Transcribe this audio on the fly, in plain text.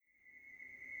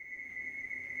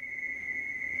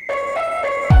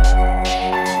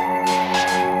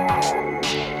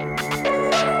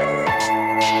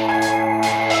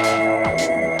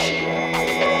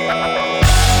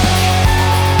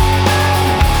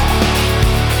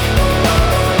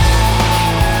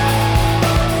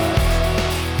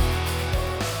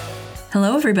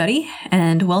everybody,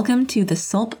 and welcome to the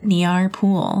Sulp Niar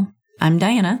Pool. I'm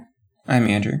Diana. I'm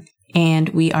Andrew. And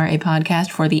we are a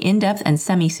podcast for the in-depth and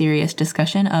semi-serious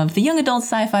discussion of the young adult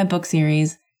sci-fi book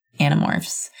series,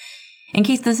 Animorphs. In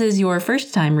case this is your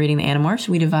first time reading the Animorphs,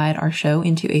 we divide our show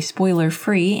into a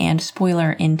spoiler-free and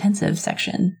spoiler-intensive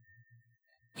section.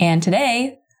 And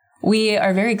today, we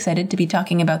are very excited to be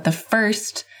talking about the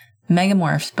first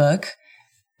Megamorphs book,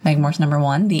 Megamorphs number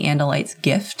 1, The Andalite's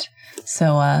Gift.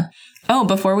 So,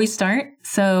 before we start,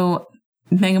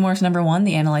 Megamorphs number 1,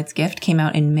 The Andalite's Gift, came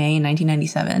out in May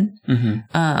 1997.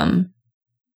 Mm-hmm.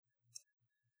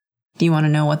 Do you want to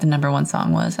know what the number 1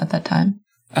 song was at that time?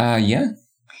 Yeah.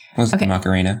 Was it the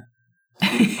Macarena?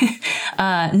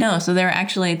 No, so there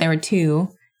were 2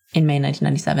 in May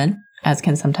 1997, as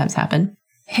can sometimes happen.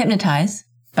 Hypnotize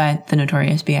by the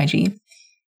Notorious B.I.G.,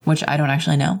 which I don't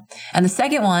actually know. And the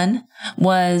second one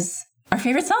was our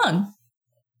favorite song.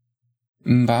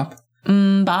 Bop.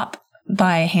 Bop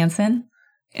by Hanson.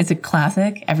 It's a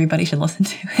classic. Everybody should listen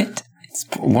to it. It's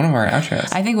one of our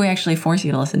outros. I think we actually force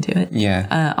you to listen to it.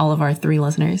 Yeah. All of our 3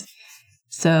 listeners.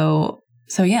 So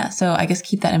I guess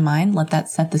keep that in mind. Let that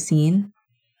set the scene.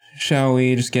 Shall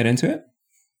we just get into it?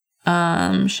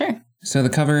 Sure. So the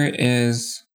cover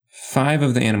is 5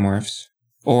 of the Animorphs,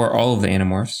 or all of the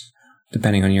Animorphs,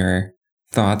 depending on your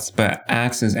thoughts, but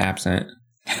Axe is absent.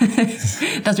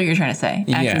 That's what you're trying to say.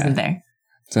 Axe isn't there.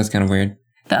 So that's kind of weird.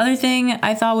 The other thing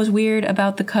I thought was weird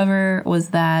about the cover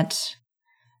was that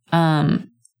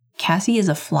Cassie is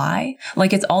a fly.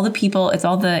 Like, it's all the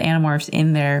Animorphs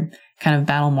in their kind of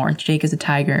battle morph. Jake is a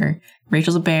tiger.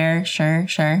 Rachel's a bear. Sure.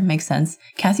 Makes sense.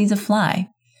 Cassie's a fly.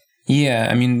 Yeah,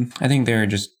 I mean, I think they're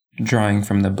just drawing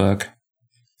from the book.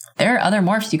 There are other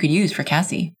morphs you could use for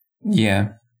Cassie. Yeah.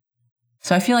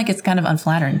 So I feel like it's kind of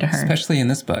unflattering to her. Especially in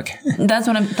this book. That's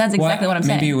exactly what I'm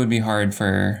saying. Maybe it would be hard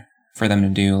for them to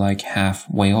do like half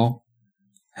whale,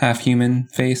 half human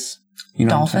face. You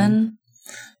know Dolphin.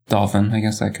 Dolphin. I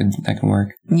guess that could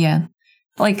work. Yeah.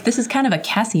 Like, this is kind of a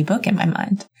Cassie book in my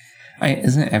mind.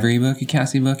 Isn't every book a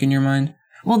Cassie book in your mind?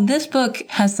 Well, this book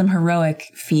has some heroic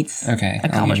feats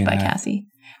accomplished by Cassie.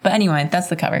 But anyway, that's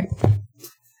the cover.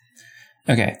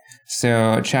 Okay.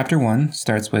 So chapter 1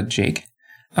 starts with Jake.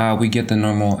 We get the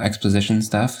normal exposition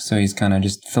stuff. So he's kind of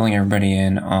just filling everybody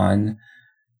in on,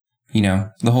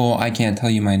 the whole I can't tell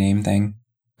you my name thing,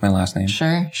 my last name.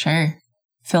 Sure.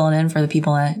 Filling in for the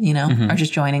people that, are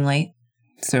just joining late.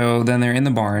 So then they're in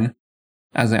the barn,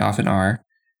 as they often are.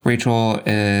 Rachel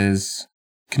is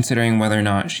considering whether or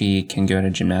not she can go to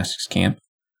gymnastics camp.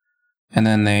 And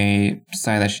then they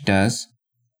decide that she does.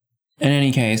 In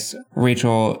any case,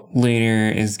 Rachel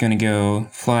later is going to go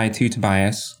fly to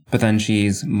Tobias, but then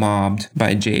she's mobbed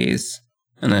by jays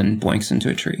and then boinks into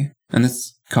a tree. And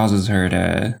this causes her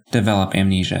to develop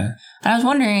amnesia. I was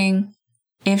wondering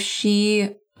if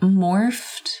she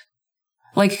morphed,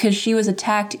 because she was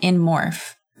attacked in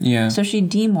morph. Yeah. So she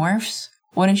demorphs.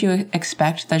 Wouldn't you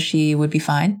expect that she would be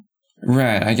fine?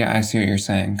 Right. I see what you're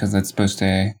saying, because that's supposed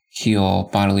to heal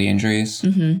bodily injuries.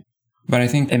 Mm-hmm. But I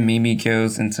think it maybe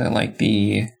goes into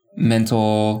the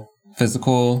mental,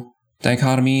 physical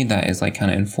dichotomy that is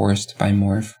kind of enforced by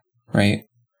morph, right?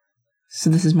 So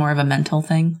this is more of a mental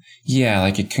thing? Yeah,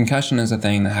 a concussion is a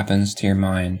thing that happens to your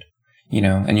mind,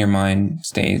 and your mind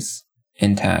stays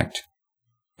intact.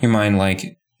 Your mind,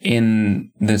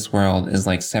 in this world is,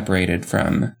 separated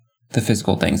from the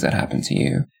physical things that happen to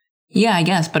you. Yeah, I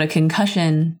guess, but a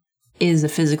concussion is a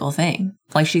physical thing.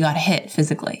 She got hit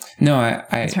physically. No,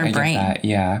 it's her brain. Get that,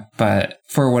 yeah. But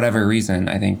for whatever reason,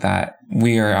 I think that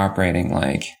we are operating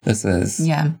this is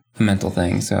a mental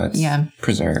thing, so it's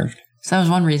preserved. So that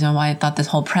was one reason why I thought this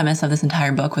whole premise of this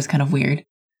entire book was kind of weird.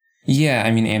 Yeah,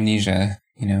 I mean, amnesia,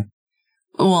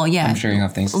 Well, yeah. I'm sure you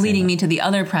have things to leading say me to the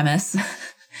other premise,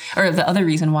 or the other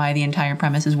reason why the entire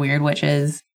premise is weird, which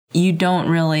is you don't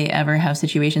really ever have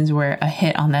situations where a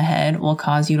hit on the head will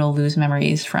cause you to lose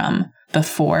memories from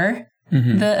before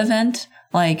the event.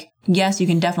 Yes, you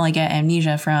can definitely get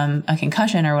amnesia from a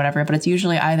concussion or whatever, but it's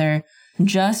usually either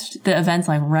just the events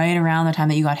right around the time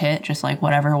that you got hit, just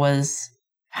whatever was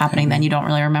happening then you don't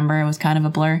really remember. It was kind of a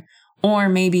blur. Or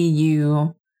maybe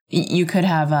you could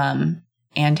have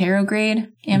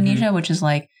anterograde amnesia, which is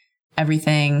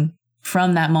everything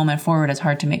from that moment forward, it's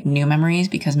hard to make new memories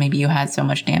because maybe you had so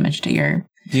much damage to your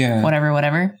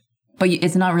whatever. But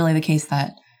it's not really the case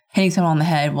that hitting someone on the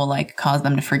head will cause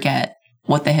them to forget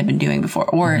what they had been doing before,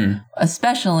 or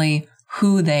especially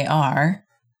who they are,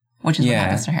 which is what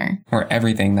happens to her. Or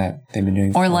everything that they've been doing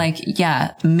before.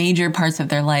 Or major parts of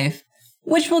their life,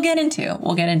 which we'll get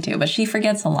into, but she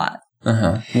forgets a lot.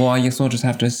 Well, I guess we'll just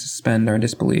have to suspend our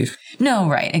disbelief. No,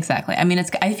 right, exactly. I mean,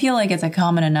 I feel like it's a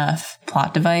common enough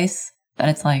plot device that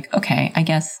it's like, okay, I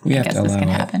guess this can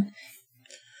happen.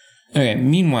 Okay,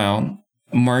 meanwhile,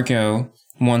 Marco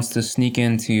wants to sneak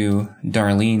into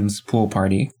Darlene's pool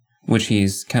party, which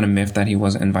he's kind of miffed that he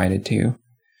wasn't invited to.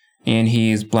 And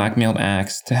he's blackmailed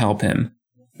Axe to help him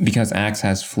because Axe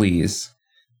has fleas,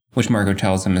 which Marco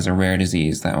tells him is a rare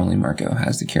disease that only Marco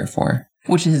has the cure for.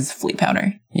 Which is flea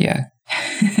powder. Yeah.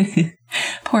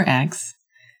 Poor Axe.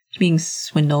 Being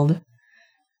swindled.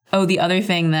 Oh, the other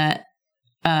thing that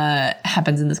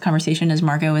happens in this conversation is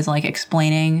Marco is like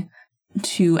explaining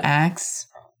to Axe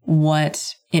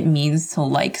what it means to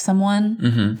like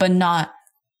someone, but not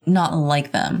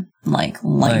like them, like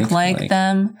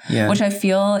them, which I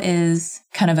feel is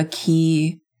kind of a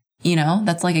key,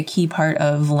 that's like a key part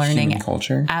of learning human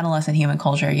culture, adolescent human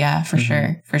culture. Yeah, for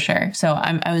sure. So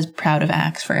I was proud of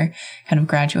Axe for kind of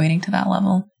graduating to that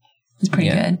level. It's pretty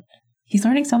good. He's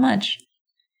learning so much.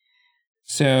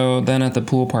 So then at the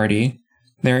pool party,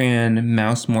 they're in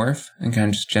mouse morph and kind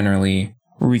of just generally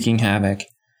wreaking havoc.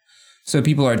 So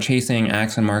people are chasing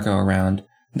Axe and Marco around.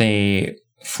 They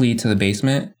flee to the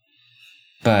basement.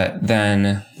 But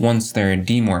then once they're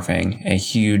demorphing, a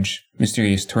huge,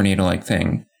 mysterious tornado-like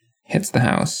thing hits the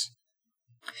house.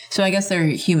 So I guess they're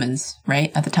humans,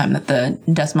 right? At the time that the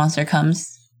dust monster comes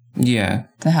to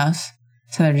the house.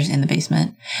 So they're just in the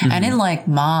basement. And it like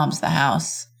mobs the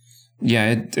house.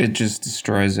 Yeah, it just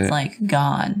destroys it. It's like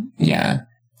gone. Yeah.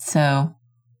 So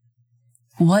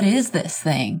what is this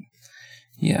thing?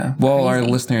 Yeah. Well, our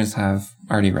listeners have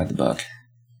already read the book.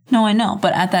 No, I know.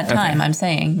 But at that time, I'm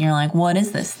saying, you're like, what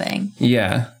is this thing?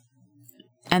 Yeah.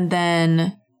 And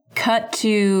then cut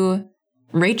to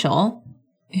Rachel,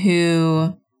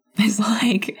 who is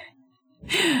like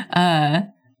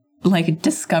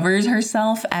discovers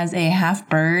herself as a half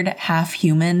bird, half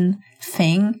human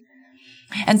thing.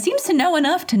 And seems to know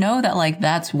enough to know that like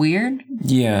that's weird.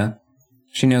 Yeah.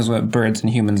 She knows what birds and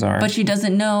humans are. But she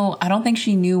doesn't know, I don't think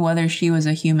she knew whether she was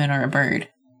a human or a bird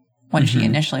when she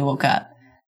initially woke up.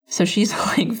 So she's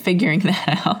like figuring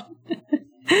that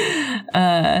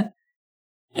out.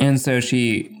 And so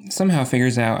she somehow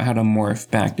figures out how to morph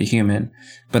back to human,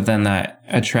 but then that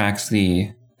attracts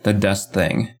the dust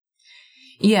thing.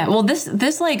 Yeah, well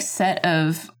this like set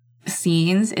of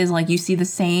scenes is like you see the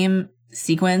same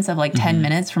sequence of like 10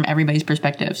 minutes from everybody's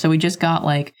perspective. So we just got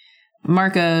like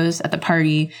Marco's at the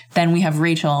party, then we have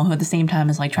Rachel who at the same time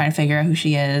is like trying to figure out who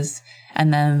she is,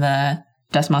 and then the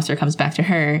dust monster comes back to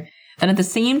her. Then at the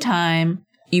same time,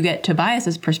 you get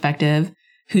Tobias's perspective,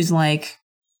 who's like,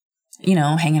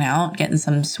 hanging out, getting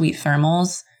some sweet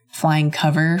thermals, flying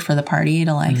cover for the party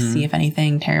to like see if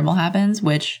anything terrible happens,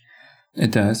 which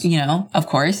it does, of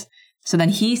course. So then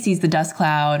he sees the dust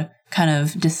cloud kind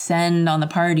of descend on the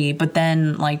party, but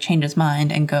then like change his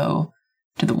mind and go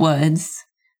to the woods.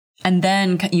 And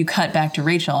then you cut back to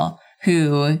Rachel,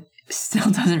 who still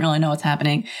doesn't really know what's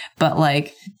happening, but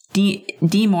like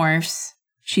demorphs.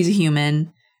 She's a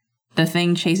human. The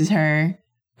thing chases her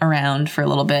around for a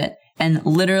little bit and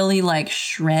literally like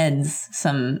shreds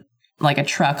like a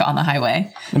truck on the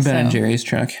highway. A Ben and Jerry's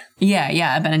truck.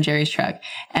 Yeah, a Ben and Jerry's truck.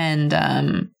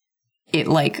 And it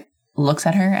like looks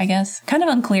at her, I guess. Kind of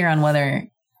unclear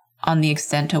on the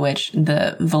extent to which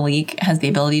the Valik has the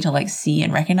ability to like see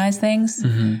and recognize things,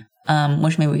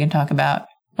 which maybe we can talk about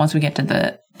once we get to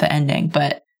the ending.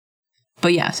 But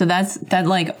yeah, so that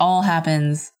like all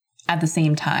happens at the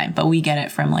same time, but we get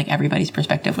it from like everybody's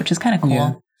perspective, which is kind of cool.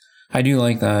 Yeah. I do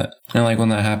like that. I like when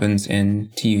that happens in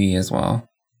TV as well.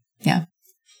 Yeah.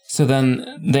 So then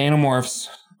the Animorphs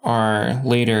are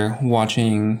later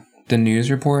watching the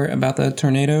news report about the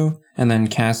tornado, and then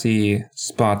Cassie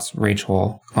spots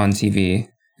Rachel on TV,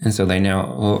 and so they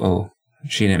know,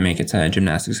 she didn't make it to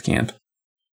gymnastics camp.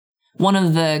 One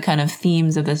of the kind of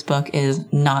themes of this book is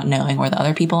not knowing where the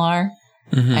other people are.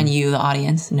 And you, the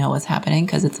audience, know what's happening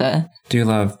because it's do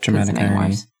love dramatic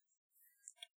irony.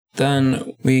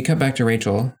 Then we cut back to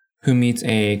Rachel, who meets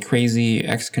a crazy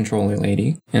ex-controller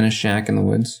lady in a shack in the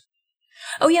woods.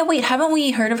 Oh yeah, wait, haven't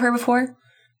we heard of her before?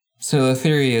 So the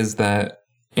theory is that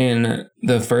in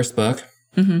the first book,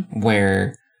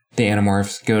 where the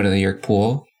Animorphs go to the Yerk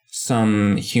pool,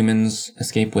 some humans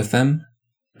escape with them.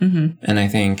 And I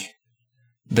think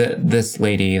this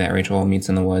lady that Rachel meets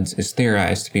in the woods is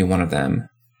theorized to be one of them.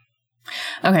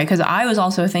 Okay, because I was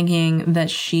also thinking that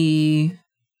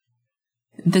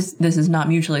this is not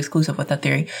mutually exclusive with that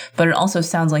theory, but it also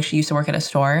sounds like she used to work at a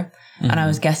store, and I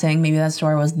was guessing maybe that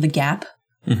store was the Gap,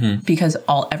 because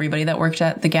everybody that worked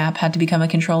at the Gap had to become a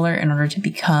controller in order to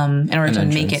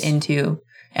make it into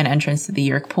an entrance to the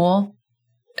Yerk pool.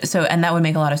 So, and that would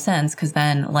make a lot of sense because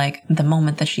then, like, the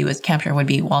moment that she was captured would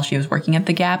be while she was working at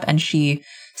the Gap, and she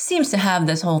seems to have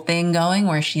this whole thing going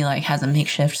where she, like, has a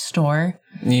makeshift store.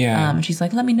 Yeah. She's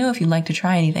like, let me know if you'd like to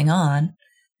try anything on.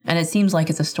 And it seems like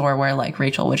it's a store where, like,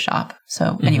 Rachel would shop.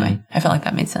 So, anyway, I felt like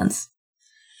that made sense.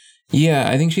 Yeah,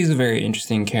 I think she's a very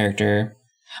interesting character.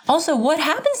 Also, what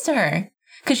happens to her?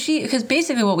 Because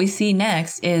basically what we see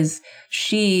next is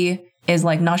she is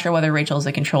like not sure whether Rachel is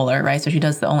a controller, right? So she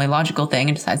does the only logical thing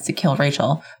and decides to kill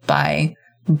Rachel by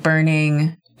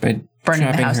burning the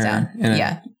house down.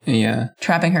 Yeah.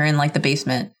 Trapping her in like the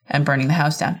basement and burning the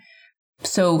house down.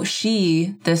 So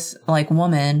this like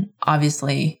woman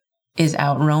obviously is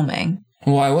out roaming.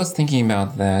 Well, I was thinking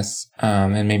about this,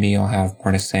 and maybe you'll have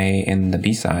more to say in the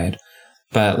B-side,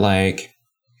 but like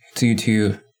due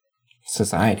to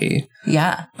society,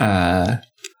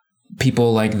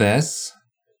 people like this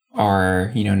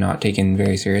are, not taken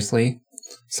very seriously.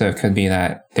 So it could be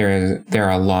that there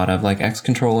are a lot of like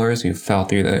ex-controllers who fell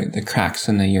through the cracks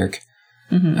in the Yerk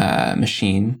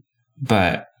machine,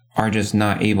 but are just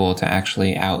not able to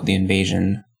actually out the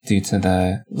invasion due to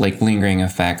the like lingering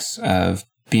effects of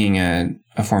being a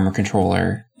former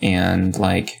controller and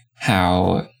like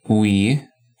how we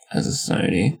as a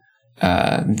society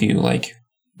view like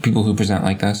people who present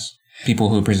like this, people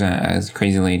who present as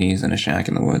crazy ladies in a shack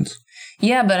in the woods.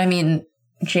 Yeah, but I mean,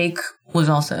 Jake was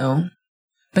also,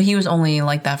 but he was only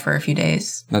like that for a few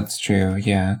days. That's true.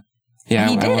 Yeah. Yeah.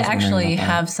 He did actually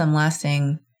have some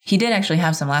lasting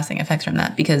effects from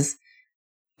that because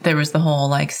there was the whole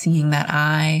like seeing that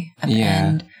eye at the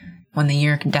end when the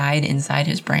Yerk died inside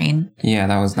his brain. Yeah,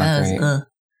 that was not great.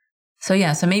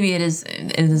 So maybe it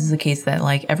is the case that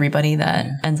like everybody that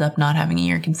ends up not having a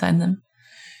Yerk inside them.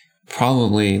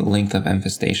 Probably length of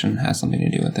infestation has something to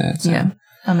do with it. So. Yeah,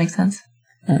 that makes sense.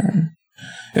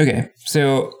 Okay,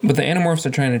 but the Animorphs are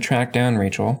trying to track down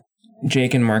Rachel.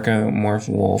 Jake and Marco morph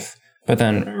wolf, but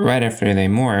then right after they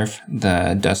morph,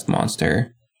 the dust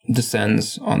monster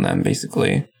descends on them,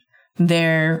 basically.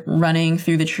 They're running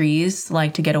through the trees,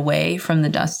 like, to get away from the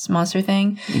dust monster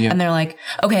thing. Yep. And they're like,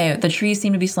 okay, the trees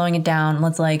seem to be slowing it down.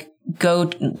 Let's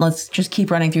just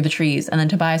keep running through the trees. And then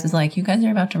Tobias is like, you guys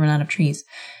are about to run out of trees.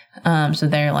 So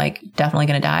they're, like, definitely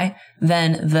going to die.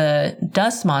 Then the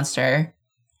dust monster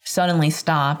suddenly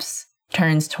stops,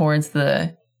 turns towards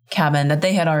the cabin that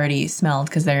they had already smelled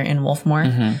because they're in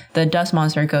Wolfmore. Mm-hmm. The dust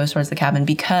monster goes towards the cabin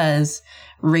because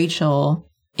Rachel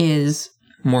is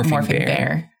morphing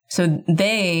bear. So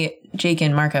Jake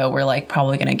and Marco were like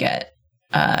probably going to get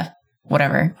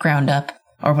ground up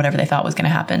or whatever they thought was going to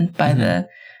happen by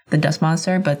the dust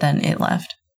monster, but then it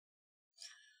left.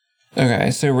 Okay,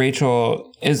 so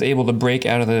Rachel is able to break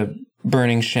out of the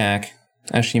burning shack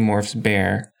as she morphs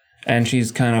bear. And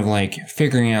she's kind of like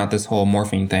figuring out this whole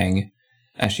morphing thing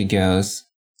as she goes.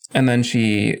 And then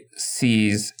she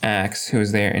sees Axe, who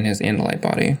is there in his Andalite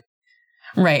body.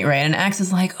 Right. And Axe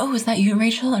is like, oh, is that you,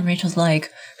 Rachel? And Rachel's like,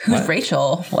 who's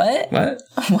Rachel? What?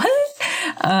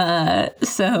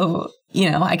 So,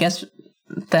 I guess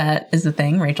that is the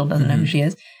thing. Rachel doesn't know who she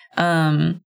is.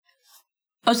 So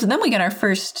then we get our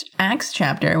first Axe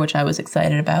chapter, which I was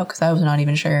excited about because I was not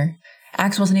even sure.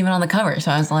 Axe wasn't even on the cover,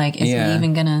 so I was like, is he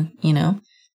even gonna,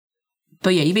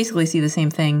 But yeah, you basically see the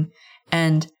same thing.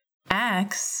 And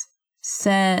Axe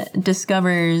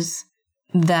discovers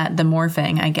that the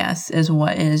morphing, I guess, is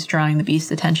what is drawing the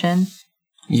beast's attention.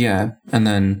 Yeah, and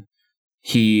then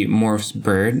he morphs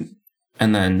Bird,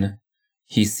 and then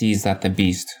he sees that the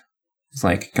beast is,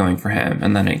 like, going for him,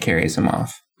 and then it carries him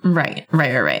off. Right.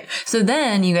 So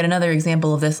then you get another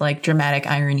example of this, like, dramatic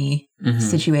irony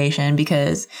situation,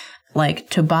 because, like,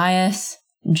 Tobias,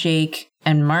 Jake,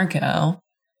 and Marco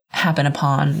happen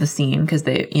upon the scene because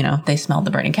they smelled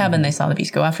the burning cabin. They saw the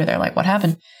beast go after. They're like, what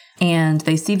happened? And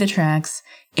they see the tracks.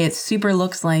 It super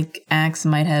looks like Axe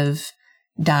might have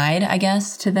died, I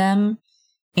guess, to them.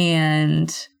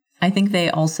 And I think they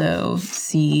also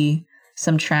see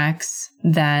some tracks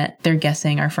that they're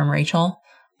guessing are from Rachel,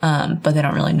 but they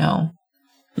don't really know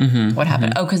what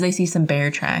happened. Oh, because they see some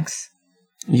bear tracks.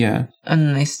 Yeah. And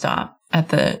then they stop at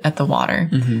the water.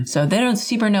 So they don't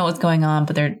super know what's going on,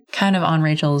 but they're kind of on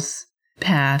Rachel's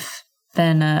path.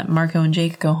 Then Marco and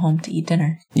Jake go home to eat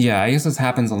dinner. Yeah, I guess this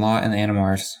happens a lot in the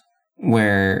Animorphs,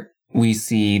 where we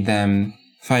see them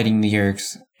fighting the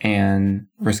Yerks and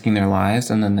risking their lives,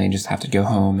 and then they just have to go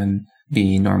home and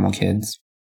be normal kids.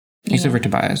 Except for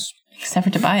Tobias. Except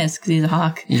for Tobias, because he's a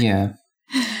hawk. Yeah.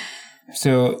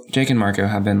 So Jake and Marco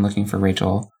have been looking for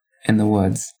Rachel in the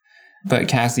woods, but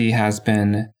Cassie has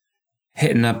been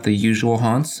hitting up the usual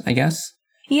haunts, I guess.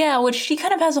 Yeah, which she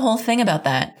kind of has a whole thing about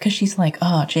that, because she's like,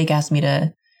 oh, Jake asked me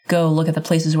to go look at the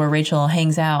places where Rachel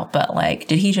hangs out. But like,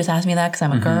 did he just ask me that because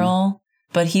I'm a girl?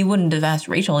 But he wouldn't have asked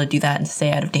Rachel to do that and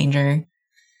stay out of danger.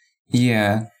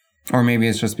 Yeah. Or maybe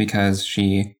it's just because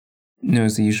she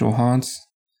knows the usual haunts.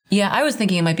 Yeah, I was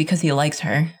thinking it might be because he likes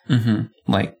her.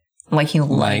 Like he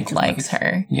likes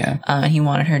her. Yeah. And he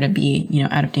wanted her to be,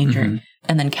 out of danger.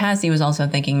 And then Cassie was also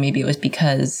thinking maybe it was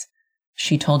because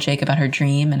she told Jake about her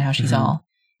dream and how she's all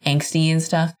angsty and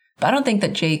stuff. But I don't think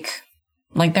that Jake,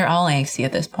 like, they're all angsty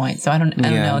at this point. So I don't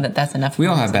know that that's enough. We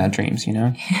all have bad dreams,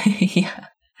 Yeah.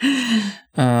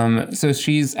 So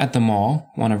she's at the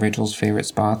mall, one of Rachel's favorite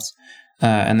spots.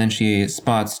 And then she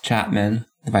spots Chapman,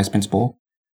 the vice principal,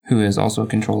 who is also a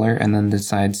controller, and then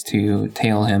decides to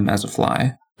tail him as a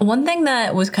fly. One thing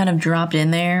that was kind of dropped in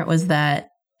there was that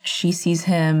she sees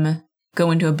him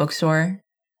go into a bookstore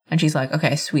and she's like,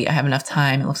 okay, sweet, I have enough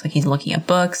time. It looks like he's looking at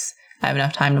books. I have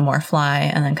enough time to more fly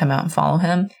and then come out and follow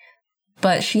him.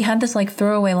 But she had this like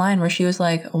throwaway line where she was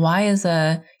like, why is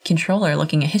a controller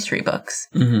looking at history books?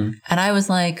 And I was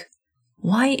like,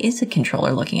 why is a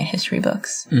controller looking at history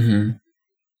books?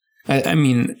 I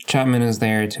mean, Chapman is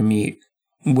there to meet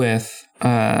with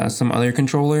some other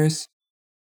controllers.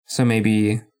 So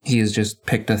maybe he's just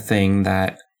picked a thing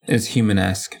that is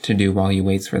human-esque to do while he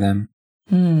waits for them.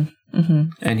 And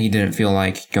he didn't feel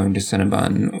like going to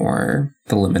Cinnabon or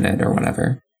The Limited or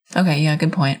whatever. Okay, yeah,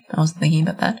 good point. I was thinking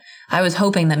about that. I was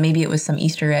hoping that maybe it was some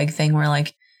Easter egg thing where,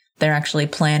 like, they're actually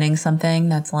planning something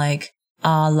that's like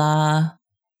a la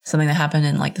something that happened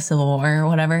in, like, the Civil War or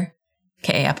whatever.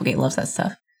 K.A. Applegate loves that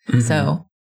stuff. So,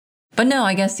 but no,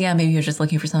 I guess, yeah, maybe he was just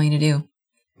looking for something to do.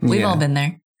 We've all been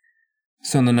there.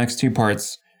 So in the next two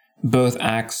parts, both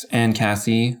Axe and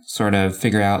Cassie sort of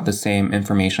figure out the same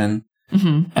information.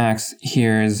 Axe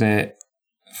hears it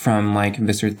from, like,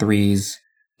 Visser 3's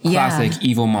classic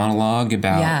evil monologue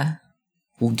about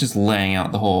just laying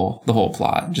out the whole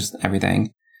plot, just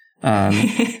everything.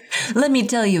 Let me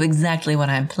tell you exactly what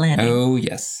I'm planning. Oh,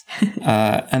 yes.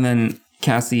 And then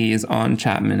Cassie is on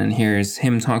Chapman and hears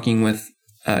him talking with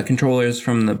controllers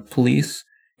from the police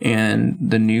and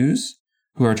the news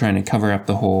who are trying to cover up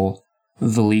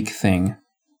the leak thing.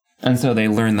 And so they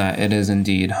learn that it is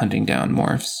indeed hunting down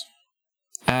morphs.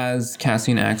 As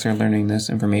Cassie and Axe are learning this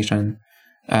information,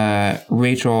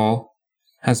 Rachel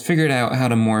has figured out how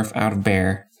to morph out of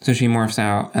Bear. So she morphs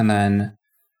out and then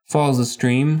follows the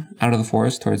stream out of the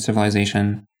forest towards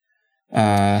civilization.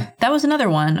 That was another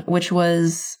one, which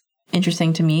was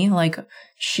interesting to me. Like,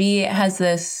 she has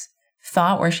this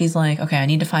thought where she's like, okay, I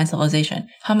need to find civilization.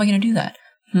 How am I going to do that?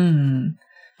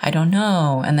 I don't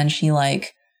know. And then she,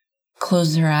 like,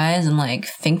 closes her eyes and, like,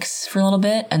 thinks for a little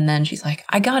bit. And then she's like,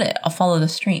 I got it. I'll follow the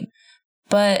stream.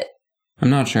 But I'm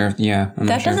not sure if,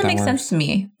 that doesn't make sense to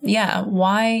me. Yeah.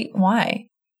 Why?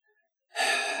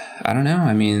 I don't know.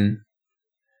 I mean,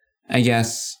 I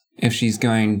guess if she's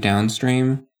going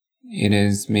downstream, it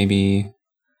is maybe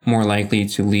more likely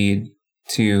to lead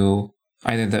to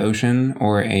either the ocean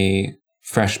or a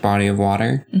fresh body of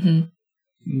water,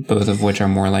 both of which are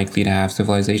more likely to have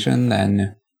civilization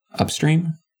than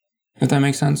upstream, if that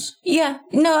makes sense. Yeah.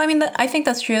 No, I mean, I think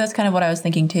that's true. That's kind of what I was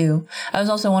thinking too. I was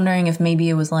also wondering if maybe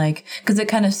it was like, because it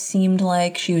kind of seemed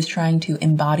like she was trying to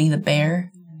embody the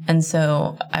bear. And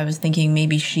so I was thinking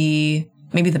maybe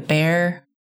the bear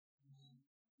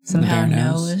somehow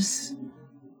knows.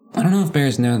 I don't know if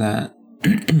bears know that.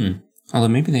 Although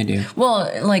maybe they do.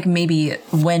 Well, like maybe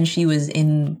when she was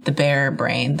in the bear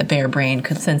brain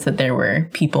could sense that there were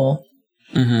people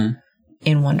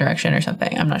in one direction or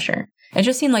something. I'm not sure. It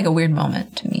just seemed like a weird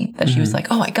moment to me that she was like,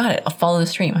 oh, I got it. I'll follow the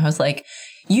stream. I was like,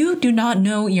 you do not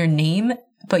know your name,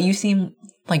 but you seem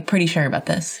like pretty sure about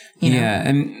this. You know? Yeah,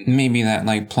 and maybe that,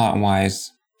 like,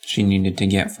 plot-wise, she needed to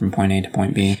get from point A to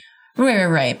point B.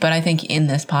 Right. But I think in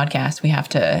this podcast, we have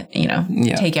to,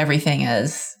 take everything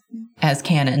as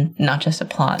canon, not just a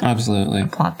plot. Absolutely. A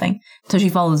plot thing. So she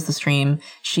follows the stream.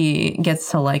 She gets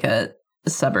to, like, a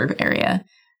suburb area.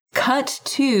 Cut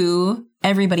to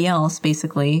everybody else,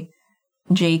 basically.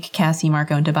 Jake, Cassie,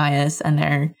 Marco, and Tobias, and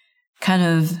they're kind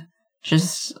of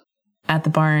just at the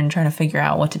barn trying to figure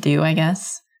out what to do, I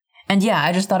guess. And yeah,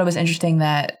 I just thought it was interesting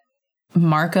that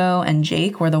Marco and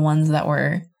Jake were the ones that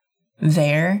were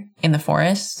there in the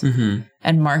forest.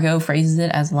 And Marco phrases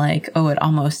it as like, oh, it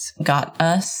almost got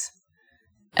us.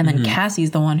 And then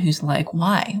Cassie's the one who's like,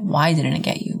 why? Why didn't it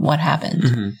get you? What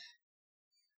happened?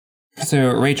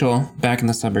 So Rachel, back in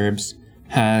the suburbs,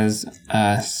 has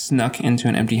snuck into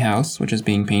an empty house, which is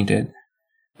being painted.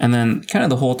 And then kind of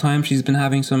the whole time she's been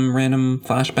having some random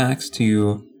flashbacks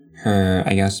to her,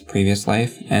 I guess, previous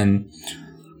life. And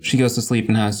she goes to sleep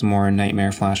and has some more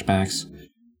nightmare flashbacks.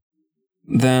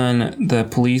 Then the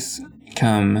police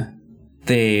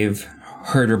they've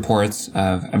heard reports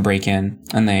of a break-in,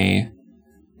 and they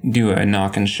do a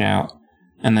knock and shout,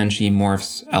 and then she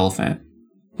morphs elephant,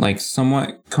 like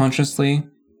somewhat consciously,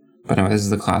 but no, this is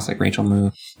the classic Rachel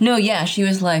move. No, yeah, she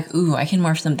was like, ooh, I can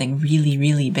morph something really,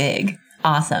 really big.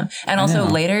 Awesome. And also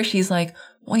later she's like,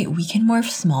 wait, we can morph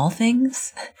small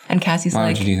things? And Cassie's Why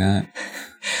like... Why would you do that?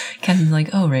 Cassie's like,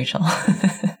 oh, Rachel.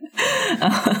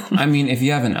 I mean, if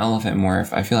you have an elephant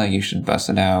morph, I feel like you should bust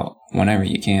it out whenever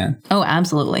you can. Oh,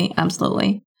 absolutely.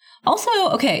 Absolutely. Also,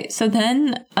 okay, so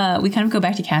then we kind of go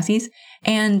back to Cassie's,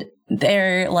 and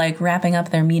they're like wrapping up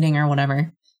their meeting or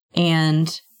whatever.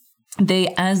 And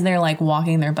as they're like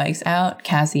walking their bikes out,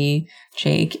 Cassie,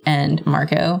 Jake, and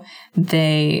Marco,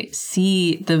 they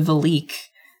see the Valik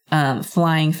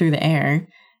flying through the air,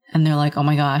 and they're like, oh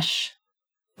my gosh,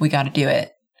 we got to do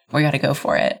it. We got to go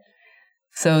for it.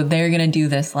 So they're going to do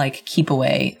this like keep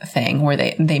away thing where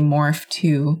they morph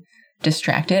to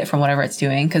distract it from whatever it's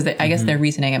doing. Because I guess their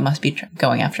reasoning, it must be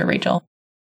going after Rachel.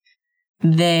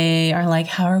 They are like,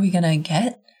 how are we going to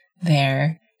get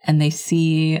there? And they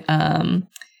see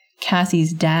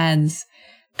Cassie's dad's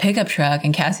pickup truck.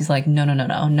 And Cassie's like,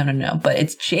 no. But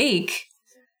it's Jake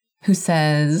who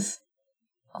says,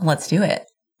 let's do it.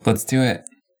 Let's do it.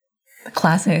 The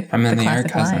classic. I mean, they are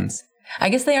cousins. Lines. I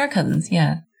guess they are cousins,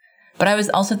 yeah. But I was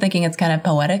also thinking it's kind of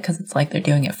poetic because it's like they're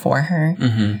doing it for her.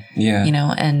 Mm-hmm. Yeah. You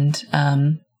know, and... How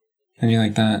do you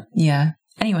like that? Yeah.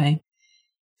 Anyway.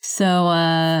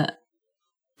 So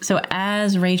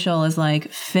as Rachel is like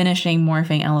finishing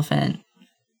morphing elephant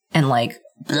and like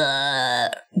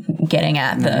getting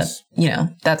at the, you know,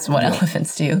 that's what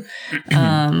elephants do.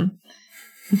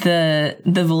 The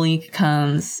Valik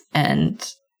comes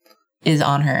and is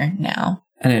on her now.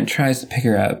 And it tries to pick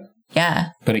her up. Yeah.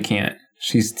 But it can't.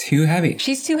 She's too heavy.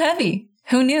 She's too heavy.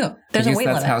 Who knew? There's a weight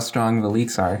limit. That's how strong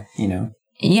Valiks are, you know.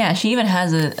 Yeah, she even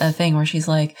has a thing where she's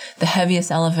like, the heaviest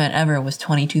elephant ever was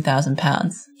 22,000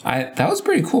 pounds. That was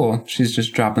pretty cool. She's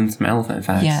just dropping some elephant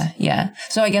facts. Yeah.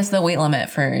 So I guess the weight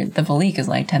limit for the Valik is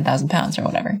like 10,000 pounds or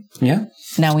whatever. Yeah.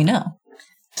 Now we know.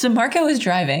 So Marco is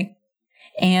driving,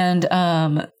 and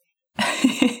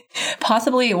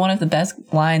possibly one of the best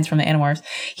lines from the Animorphs,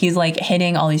 he's like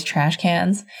hitting all these trash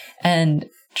cans and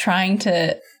trying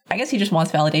to... I guess he just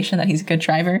wants validation that he's a good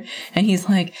driver. And he's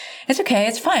like, it's okay.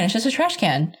 It's fine. It's just a trash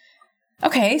can.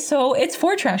 Okay, so it's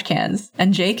 4 trash cans.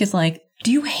 And Jake is like,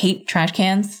 do you hate trash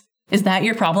cans? Is that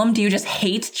your problem? Do you just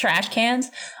hate trash cans?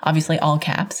 Obviously, all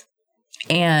caps.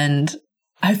 And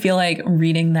I feel like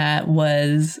reading that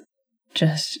was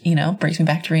just, you know, brings me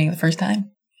back to reading it the first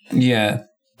time. Yeah.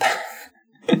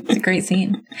 It's a great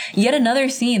scene. Yet another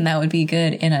scene that would be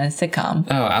good in a sitcom.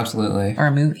 Oh, absolutely. Or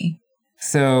a movie.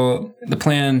 So the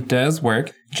plan does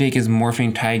work. Jake is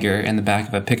morphing Tiger in the back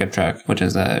of a pickup truck, which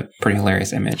is a pretty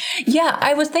hilarious image. Yeah,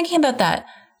 I was thinking about that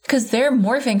because they're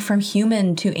morphing from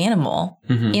human to animal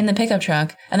in the pickup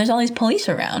truck, and there's all these police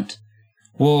around.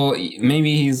 Well,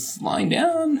 maybe he's lying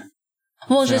down.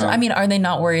 Well, just, I mean, are they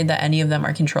not worried that any of them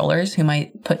are controllers who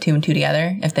might put 2 and 2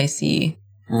 together if they see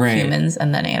humans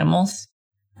and then animals?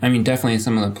 I mean, definitely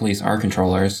some of the police are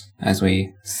controllers, as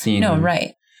we see. No,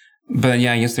 right. But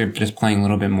yeah, I guess they're just playing a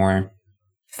little bit more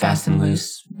fast and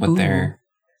loose with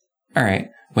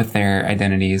with their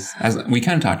identities. As we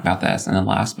kind of talked about this in the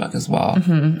last book as well.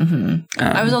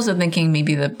 I was also thinking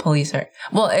maybe the police are,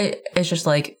 well, it's just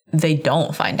like they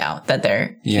don't find out that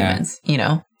they're humans, you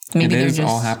know? Maybe they're just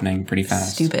all happening pretty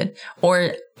fast. Stupid.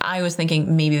 Or I was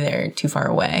thinking maybe they're too far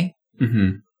away.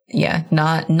 Yeah,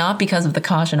 not because of the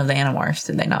caution of the Animorphs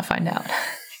did they not find out.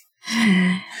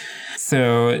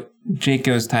 So Jake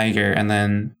goes Tiger and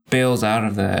then bails out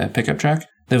of the pickup truck.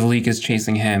 The Valik is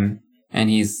chasing him, and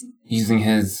he's using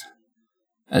his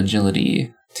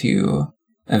agility to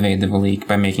evade the Valik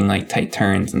by making like tight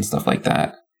turns and stuff like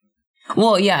that.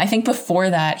 Well, yeah, I think before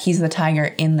that, he's the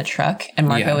Tiger in the truck, and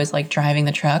Marco is like driving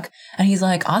the truck, and he's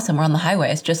like, awesome, we're on the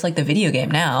highway. It's just like the video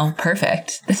game now.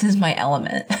 Perfect. This is my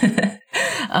element.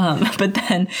 But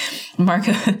then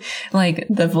Marco, like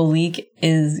the Valik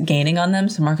is gaining on them.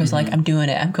 So Marco's like, I'm doing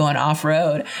it. I'm going off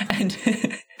road. And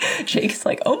Jake's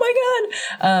like, oh my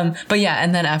God. But yeah.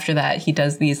 And then after that, he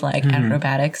does these like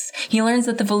acrobatics. He learns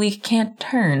that the Valik can't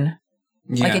turn.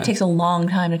 Yeah. Like it takes a long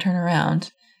time to turn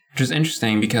around. Which is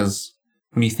interesting because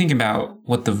when you think about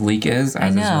what the Valik is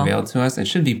as it's revealed to us, it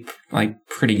should be like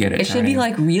pretty good at turning. It should be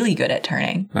like really good at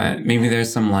turning. But maybe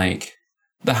there's some like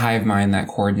the hive mind that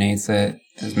coordinates it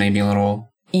is maybe a little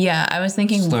I was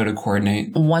thinking slow to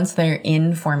coordinate. Once they're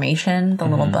in formation, the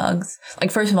little bugs,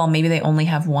 like first of all, maybe they only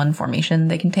have one formation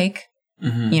they can take,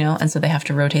 you know, and so they have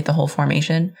to rotate the whole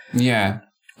formation. Yeah.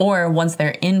 Or once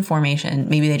they're in formation,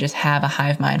 maybe they just have a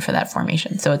hive mind for that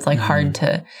formation. So it's like hard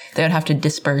to, they would have to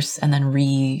disperse and then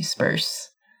re-sperse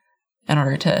in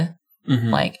order to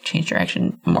like change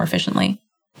direction more efficiently.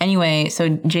 Anyway, so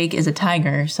Jake is a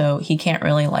tiger, so he can't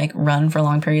really like run for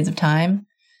long periods of time.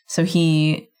 So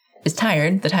he is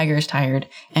tired. The tiger is tired.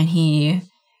 And he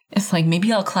is like,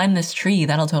 maybe I'll climb this tree.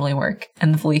 That'll totally work.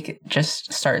 And the fleek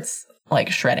just starts like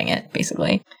shredding it,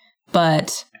 basically.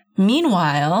 But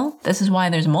meanwhile, this is why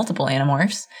there's multiple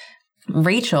Animorphs.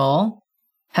 Rachel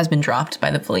has been dropped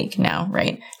by the fleek now,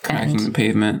 right? Cracking the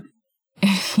pavement.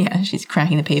 Yeah, she's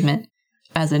cracking the pavement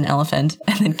as an elephant.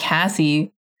 And then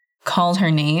Cassie calls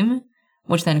her name,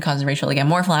 which then causes Rachel to get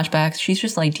more flashbacks. She's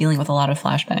just like dealing with a lot of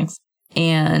flashbacks.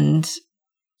 And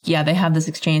yeah, they have this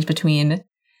exchange between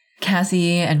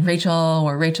Cassie and Rachel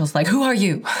where Rachel's like, who are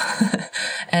you?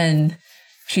 And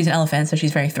she's an elephant, so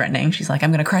she's very threatening. She's like,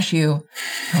 I'm going to crush you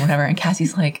or whatever. And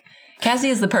Cassie's like, Cassie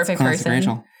is the perfect person.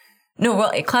 Rachel. No,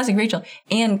 well, classic Rachel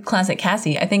and classic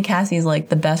Cassie. I think Cassie is like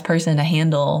the best person to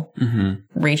handle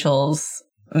Rachel's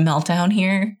meltdown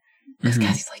here. Because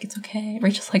Cassie's like, it's okay.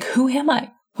 Rachel's like, who am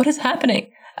I? What is happening?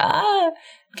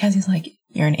 Cassie's like,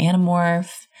 you're an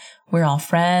Animorph. We're all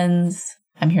friends.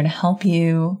 I'm here to help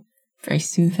you. Very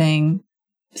soothing.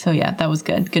 So yeah, that was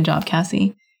good. Good job,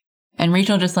 Cassie. And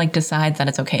Rachel just like decides that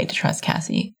it's okay to trust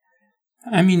Cassie.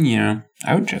 I mean, yeah,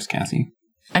 I would trust Cassie.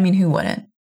 I mean, who wouldn't?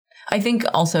 I think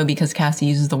also because Cassie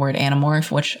uses the word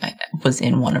Animorph, which was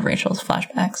in one of Rachel's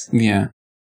flashbacks. Yeah.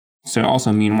 So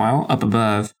also, meanwhile, up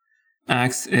above,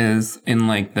 Axe is in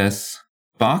like this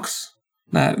box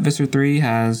that Visser 3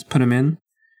 has put him in.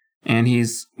 And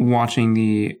he's watching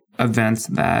the events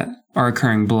that are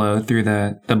occurring below through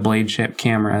the blade ship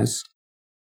cameras.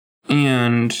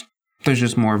 And there's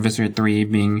just more Visser 3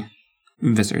 being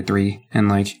Visser 3 and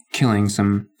like killing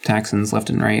some Taxons left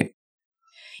and right.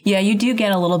 Yeah, you do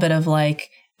get a little bit of like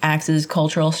Axe's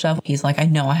cultural stuff. He's like, I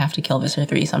know I have to kill Visser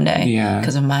 3 someday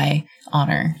because of my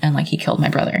honor. And like he killed my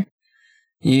brother.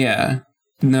 Yeah.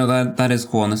 No, that is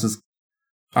cool. And this is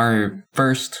our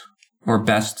first or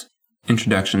best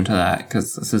introduction to that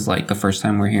because this is like the first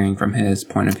time we're hearing from his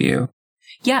point of view.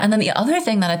 Yeah. And then the other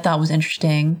thing that I thought was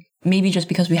interesting, maybe just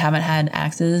because we haven't had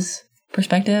Axe's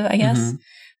perspective, I guess.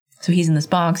 So he's in this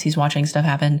box. He's watching stuff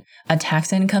happen. A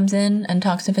Taxon comes in and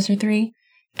talks to Visser 3.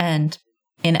 And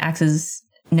in Axe's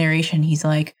narration, he's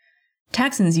like,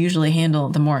 Taxons usually handle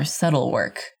the more subtle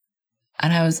work.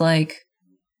 And I was like,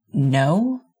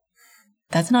 no,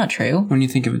 that's not true. When you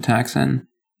think of a Taxon,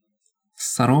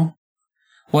 subtle?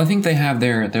 Well, I think they have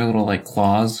their little like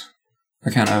claws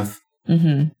are kind of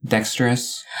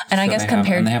dexterous. And I guess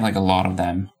compared... they have like a lot of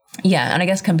them. Yeah, and I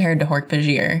guess compared to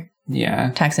Hork-Bajir,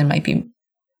 Taxon might be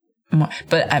more...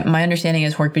 But my understanding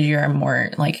is Hork-Bajir are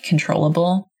more like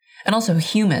controllable. And also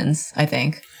humans, I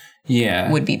think,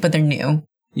 would be, but they're new.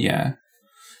 Yeah.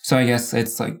 So I guess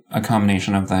it's like a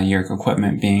combination of the Yeerk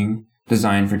equipment being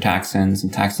designed for Taxons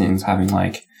and Taxons having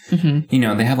like, you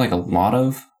know, they have like a lot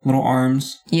of little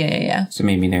arms. Yeah. So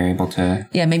maybe they're able to...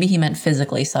 Yeah, maybe he meant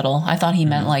physically subtle. I thought he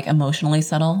meant like emotionally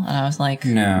subtle. And I was like,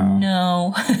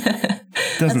 no.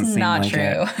 Doesn't That's seem not like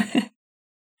true. It.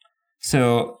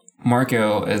 So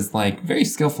Marco is like very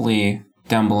skillfully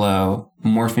down below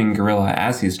morphing gorilla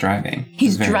as he's driving.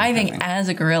 He's driving impressive. As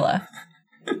a gorilla.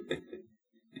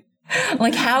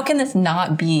 Like, how can this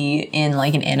not be in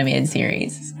like an animated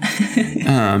series?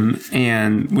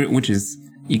 And which is,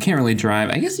 you can't really drive.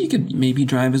 I guess you could maybe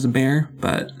drive as a bear,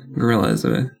 but gorilla is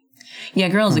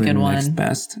gorilla's a good one. Next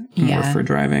best morph for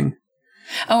driving.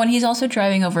 Oh, and he's also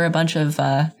driving over a bunch of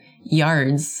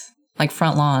yards, like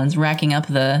front lawns, racking up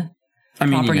the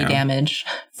property damage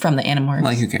from the Animorphs.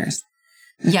 Like, who cares?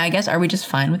 Yeah, I guess, are we just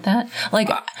fine with that? Like,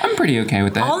 I'm pretty okay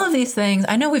with that. All of these things,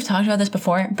 I know we've talked about this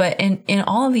before, but in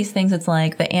all of these things, it's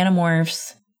like the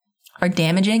Animorphs are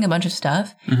damaging a bunch of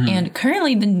stuff. And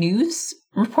currently the news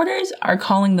reporters are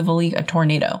calling the Valik a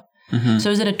tornado. So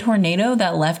is it a tornado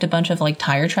that left a bunch of like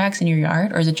tire tracks in your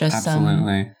yard? Or is it just some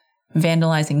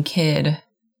vandalizing kid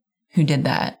who did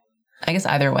that? I guess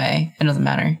either way, it doesn't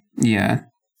matter. Yeah.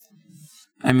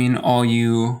 I mean, all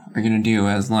you are going to do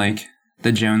as like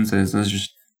the Joneses is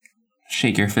just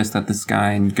shake your fist at the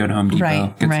sky and go to Home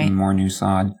Depot, get some more new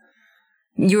sod.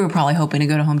 You were probably hoping to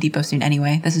go to Home Depot soon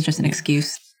anyway. This is just an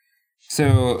excuse.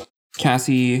 So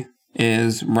Cassie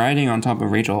is riding on top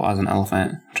of Rachel as an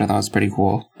elephant, which I thought was pretty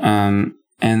cool. And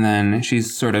then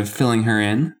she's sort of filling her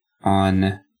in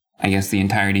on, I guess, the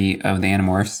entirety of the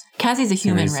Animorphs. Cassie's a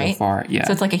human, right? So far, yeah.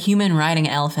 So it's like a human riding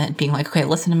an elephant being like, okay,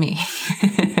 listen to me.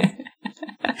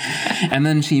 And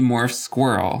then she morphs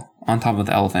Squirrel on top of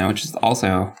the elephant, which is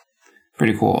also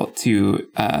pretty cool to...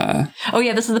 Oh,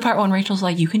 yeah, this is the part when Rachel's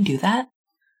like, you can do that?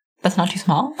 That's not too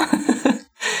small?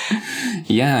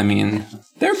 Yeah, I mean,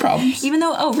 there are problems. Even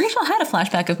though, Rachel had a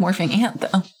flashback of morphing Ant,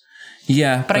 though.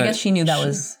 Yeah. But I guess she knew that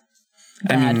was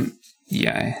bad.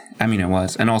 I mean, it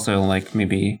was. And also, like,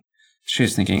 maybe she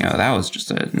was thinking, oh, that was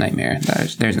just a nightmare.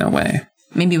 There's no way.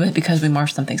 Maybe it was because we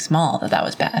morphed something small that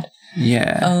was bad.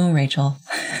 Yeah. Oh, Rachel.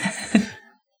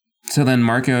 So then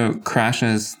Marco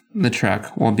crashes the truck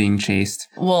while being chased.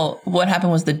 Well, what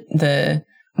happened was the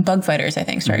bug fighters, I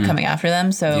think, started coming after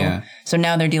them. So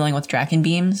now they're dealing with Draken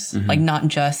beams, like not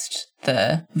just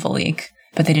the Valik,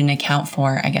 but they didn't account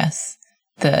for, I guess,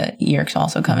 the Yerks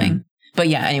also coming. But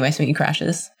yeah, anyway, so he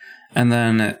crashes. And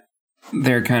then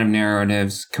their kind of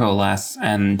narratives coalesce,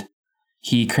 and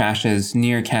he crashes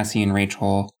near Cassie and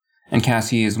Rachel, and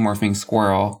Cassie is morphing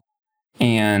Squirrel,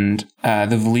 and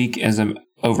the Valik is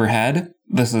overhead.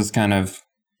 This is kind of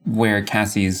where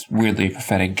Cassie's weirdly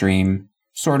prophetic dream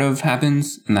sort of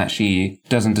happens, and that she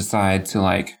doesn't decide to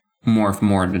like morph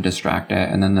more to distract it,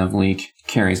 and then the Valik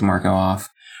carries Marco off.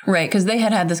 Right, because they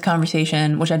had this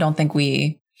conversation, which I don't think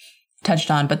we touched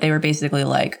on, but they were basically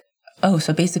like, oh,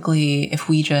 so basically if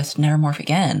we just never morph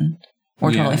again,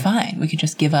 we're totally fine. We could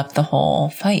just give up the whole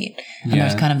fight. And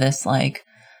there's kind of this like,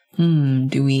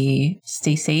 do we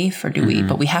stay safe or do we?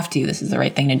 But we have to. This is the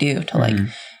right thing to do to like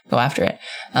go after it.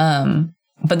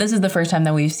 But this is the first time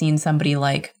that we've seen somebody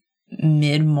like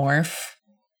mid-morph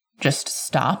just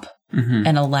stop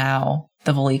and allow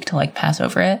the Valik to like pass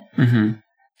over it.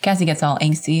 Cassie gets all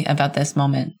angsty about this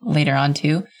moment later on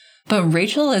too. But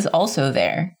Rachel is also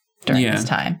there during this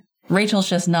time. Rachel's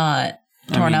just not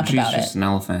torn up about it. She's just an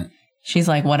elephant. She's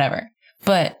like, whatever.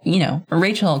 But, you know,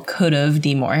 Rachel could have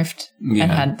demorphed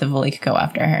and had the Valik go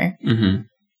after her.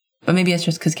 But maybe it's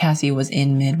just because Cassie was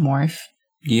in mid-morph.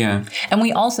 Yeah. And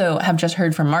we also have just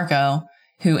heard from Marco,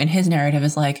 who in his narrative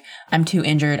is like, I'm too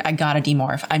injured. I gotta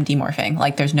demorph. I'm demorphing.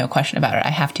 Like, there's no question about it. I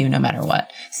have to no matter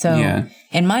what. So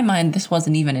in my mind, this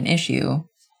wasn't even an issue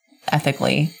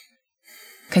ethically.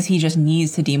 Because he just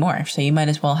needs to demorph, so you might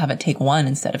as well have it take one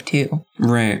instead of two.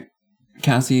 Right.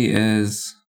 Cassie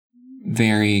is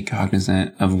very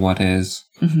cognizant of what is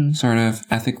sort of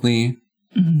ethically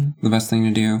the best thing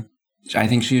to do. I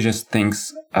think she just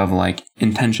thinks of like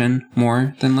intention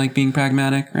more than like being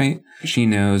pragmatic, right? She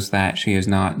knows that she is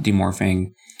not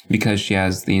demorphing because she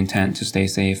has the intent to stay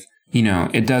safe. You know,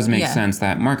 it does make sense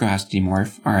that Marco has to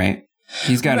demorph. All right.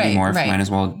 He's got to demorph. Might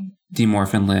as well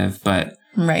demorph and live. But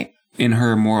in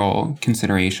her moral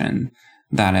consideration,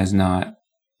 that is not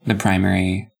the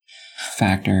primary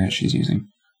factor she's using.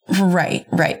 Right.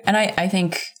 And I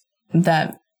think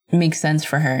that makes sense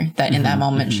for her, that in that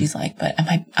moment she's like, but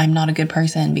I'm not a good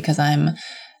person because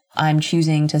I'm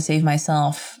choosing to save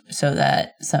myself so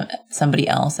that somebody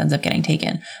else ends up getting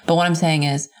taken. But what I'm saying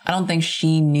is, I don't think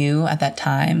she knew at that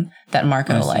time that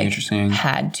Marco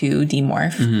had to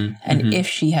demorph. And if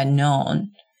she had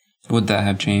known, would that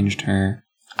have changed her?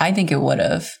 I think it would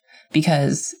have,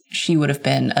 because she would have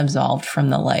been absolved from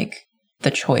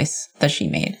the choice that she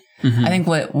made. I think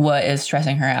what is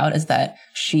stressing her out is that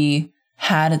she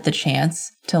had the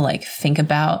chance to like think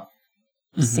about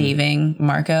saving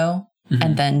Marco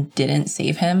and then didn't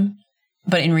save him.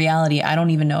 But in reality, I don't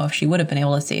even know if she would have been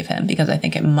able to save him, because I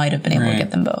think it might have been able to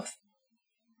get them both.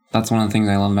 That's one of the things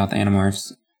I love about the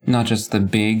Animorphs. Not just the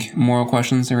big moral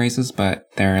questions it raises, but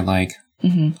they're like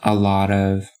a lot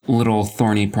of little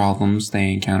thorny problems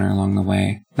they encounter along the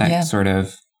way that sort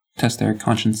of test their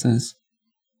consciences.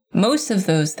 Most of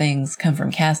those things come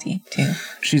from Cassie, too.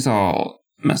 She's all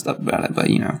messed up about it, but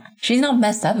you know. She's not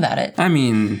messed up about it. I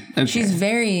mean, okay. She's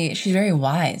very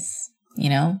wise, you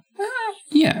know?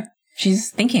 Yeah.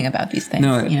 She's thinking about these things.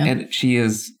 No, you know? she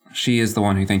is the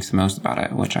one who thinks the most about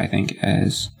it, which I think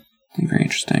is very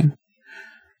interesting.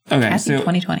 Okay, Cassie so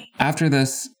 2020. After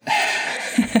this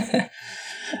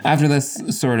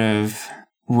sort of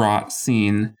rot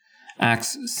scene,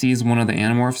 Axe sees one of the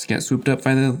Animorphs get swooped up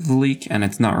by the leak, and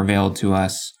it's not revealed to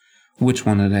us which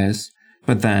one it is.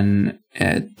 But then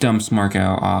it dumps Marco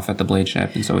off at the blade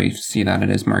ship, and so we see that it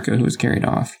is Marco who is carried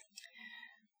off.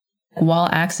 While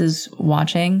Axe is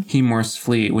watching, he morphs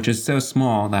Flea, which is so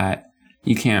small that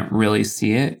you can't really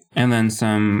see it. And then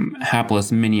some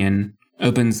hapless minion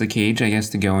opens the cage, I guess,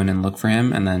 to go in and look for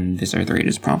him, and then Visser 3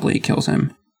 just promptly kills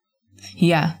him.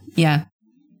 Yeah.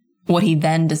 What he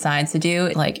then decides to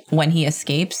do, like when he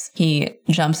escapes, he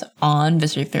jumps on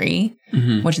Visser 3,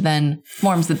 which then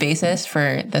forms the basis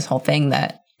for this whole thing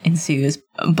that ensues.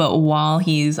 But while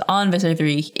he's on Visser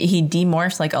 3, he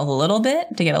demorphs like a little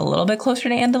bit to get a little bit closer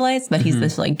to Andalite, so that he's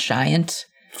this like giant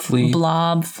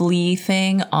blob flea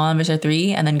thing on Visser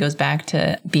 3 and then goes back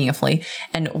to being a flea.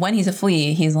 And when he's a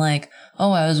flea, he's like,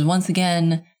 oh, I was once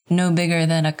again no bigger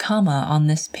than a comma on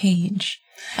this page.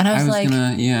 And I was like,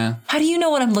 how do you know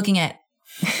what I'm looking at,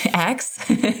 Axe?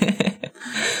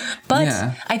 But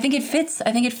I think it fits.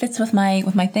 I think it fits with my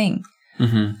thing.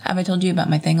 Mm-hmm. Have I told you about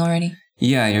my thing already?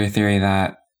 Yeah, your theory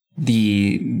that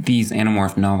these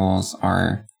Animorph novels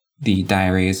are the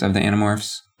diaries of the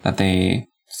Animorphs that they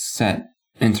set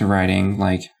into writing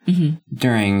like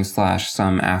during /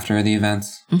 some after the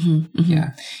events. Mm-hmm, mm-hmm.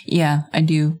 Yeah, I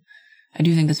do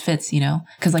think this fits,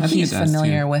 because like he's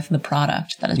familiar with the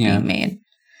product that is being made.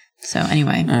 So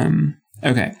anyway.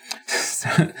 Okay.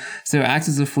 So Axe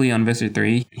is a flea on Visser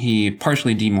 3. He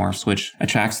partially demorphs, which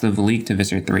attracts the Veleek to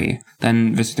Visser 3.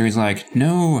 Then Visser 3 is like,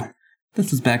 no,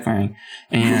 this is backfiring.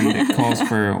 And it calls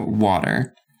for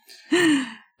water.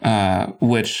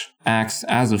 Which Axe,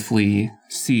 as a flea,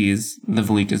 sees the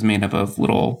Veleek is made up of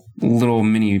little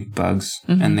mini bugs,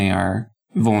 and they are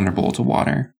vulnerable to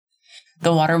water.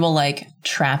 The water will like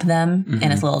trap them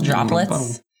in its little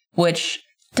droplets, which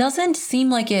doesn't seem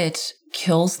like it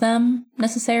kills them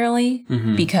necessarily,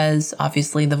 because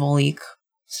obviously the Veleek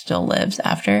still lives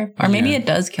after. Or maybe it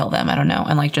does kill them, I don't know.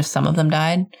 And like just some of them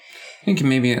died. I think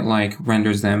maybe it like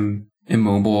renders them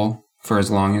immobile for as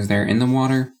long as they're in the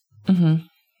water. Mm-hmm.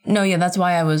 No, yeah, that's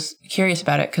why I was curious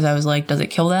about it, because I was like, does it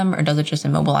kill them or does it just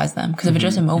immobilize them? Because if it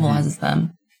just immobilizes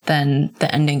them, then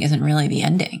the ending isn't really the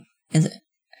ending, is it?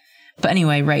 But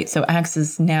anyway, right, so Axe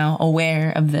is now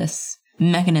aware of this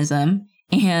mechanism,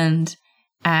 and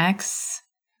Axe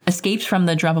escapes from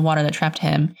the drop of water that trapped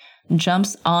him,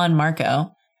 jumps on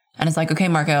Marco, and it's like, okay,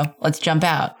 Marco, let's jump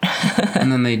out.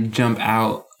 And then they jump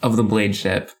out of the blade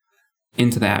ship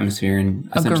into the atmosphere. And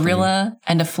a gorilla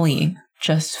and a flea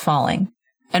just falling.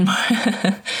 And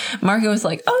Marco was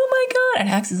like, oh my God. And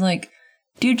Axe is like,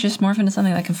 dude, just morph into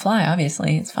something that can fly,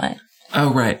 obviously. It's fine.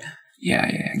 Oh, right.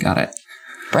 Yeah, got it.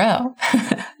 Bro.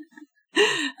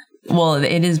 Well,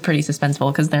 it is pretty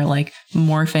suspenseful because they're like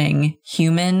morphing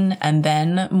human and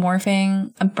then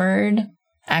morphing a bird.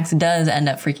 Axe does end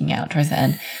up freaking out towards the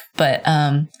end. But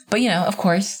of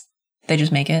course, they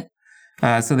just make it.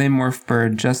 So they morph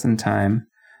bird just in time.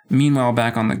 Meanwhile,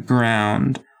 back on the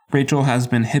ground, Rachel has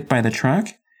been hit by the truck.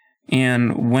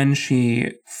 And when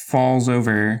she falls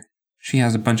over, she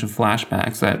has a bunch of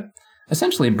flashbacks that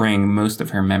essentially bring most of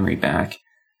her memory back.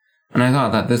 And I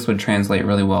thought that this would translate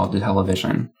really well to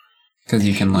television. Because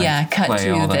you can cut play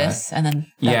to all this and then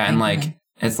and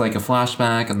it's like a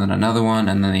flashback and then another one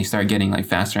and then they start getting like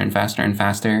faster and faster and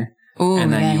faster. Ooh,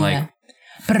 and then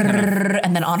brrr,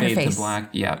 and then on her face. To black,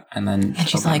 and then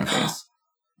she's like,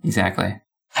 exactly.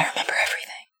 I remember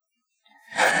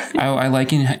everything. I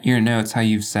like in your notes how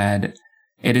you've said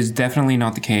it is definitely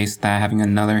not the case that having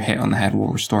another hit on the head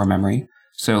will restore memory.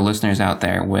 So listeners out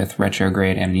there with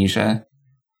retrograde amnesia,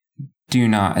 do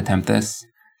not attempt this.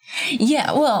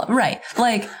 Yeah, well, right.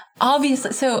 Like,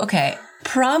 obviously, so, okay,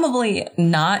 probably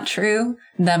not true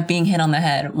that being hit on the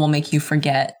head will make you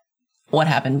forget what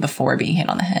happened before being hit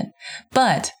on the head.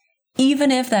 But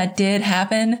even if that did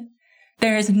happen,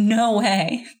 there is no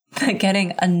way that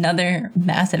getting another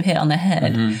massive hit on the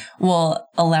head will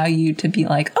allow you to be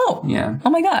like, oh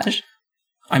my gosh.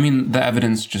 I mean, the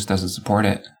evidence just doesn't support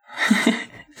it.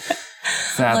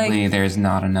 Sadly, there's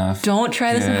not enough. Don't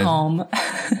try this at home.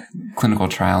 Clinical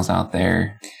trials out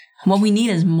there. What we need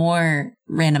is more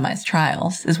randomized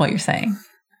trials, is what you're saying.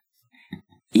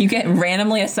 You get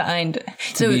randomly assigned.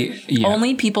 So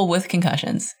only people with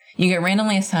concussions. You get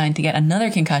randomly assigned to get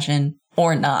another concussion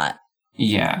or not.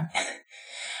 Yeah.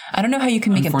 I don't know how you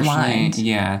can make it blind.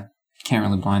 Yeah. Can't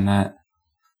really blind that.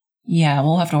 Yeah,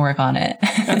 we'll have to work on it.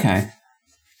 Okay.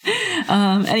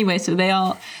 Anyway,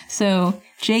 so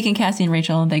Jake and Cassie and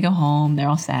Rachel, they go home. They're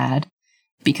all sad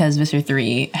because Visser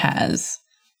 3 has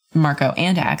Marco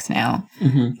and Axe now.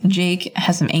 Mm-hmm. Jake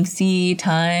has some angsty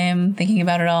time thinking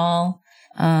about it all.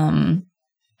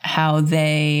 How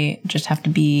they just have to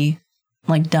be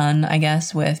like done, I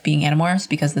guess, with being Animorphs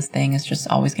because this thing is just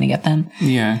always going to get them.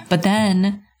 Yeah. But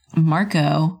then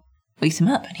Marco wakes him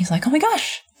up and he's like, oh my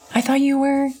gosh, I thought you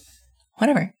were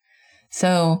whatever.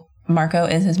 So Marco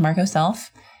is his Marco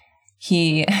self.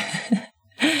 He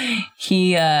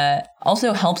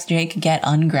also helps Jake get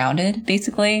ungrounded,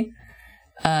 basically,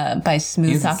 by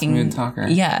smooth talking. Smooth talker.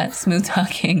 Yeah, smooth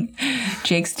talking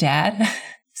Jake's dad.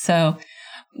 So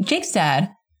Jake's dad,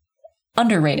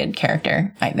 underrated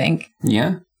character, I think.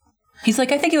 Yeah. He's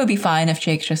like, I think it would be fine if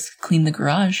Jake just cleaned the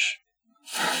garage.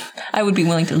 I would be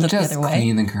willing to look the other way. Just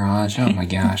clean the garage. Oh my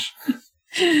gosh.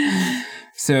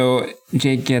 So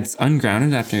Jake gets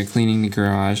ungrounded after cleaning the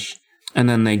garage. And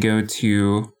then they go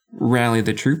to rally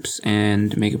the troops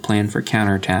and make a plan for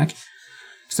counterattack.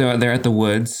 So they're at the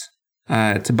woods.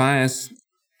 Tobias,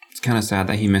 it's kind of sad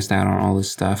that he missed out on all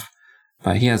this stuff,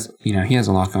 but he has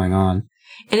a lot going on.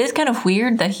 It is kind of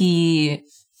weird that he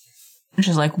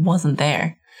just like wasn't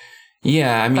there.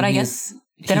 Yeah, I mean, but I guess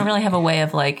they don't really have a way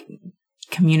of like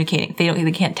communicating.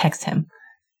 They can't text him.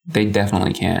 They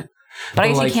definitely can't. But I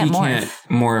guess like, he can't morph. Can't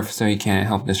morph, so he can't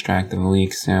help distract the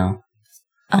Valik. So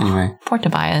anyway, poor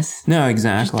Tobias. No,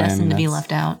 exactly. Just destined to be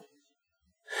left out.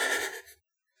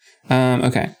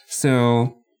 Okay,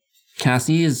 so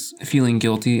Cassie is feeling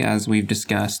guilty, as we've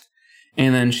discussed,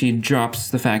 and then she drops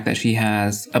the fact that she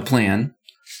has a plan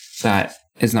that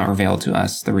is not revealed to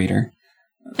us, the reader.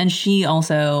 And she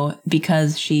also,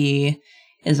 because she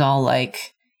is all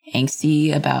like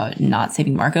angsty about not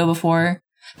saving Marco before,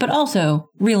 but also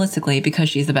realistically because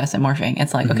she's the best at morphing,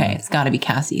 it's like, okay, it's got to be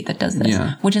Cassie that does this,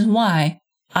 which is why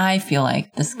I feel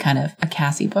like this is kind of a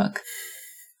Cassie book.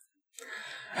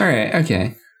 All right,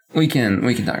 okay. We can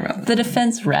talk about that. The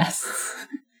defense rests.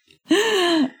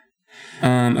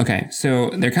 Okay, so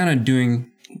they're kind of doing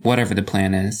whatever the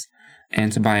plan is,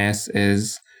 and Tobias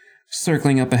is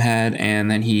circling up ahead,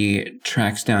 and then he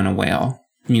tracks down a whale.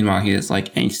 Meanwhile, he is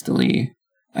like angstily,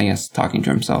 I guess, talking to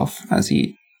himself as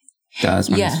he does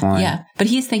when he's flying. Yeah, but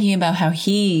he's thinking about how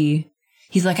he's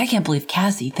like, I can't believe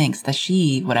Cassie thinks that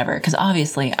she whatever, because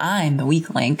obviously I'm the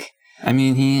weak link. I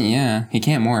mean, he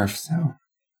can't morph, so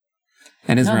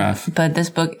it is rough. But this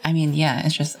book, I mean,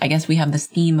 it's just, I guess we have this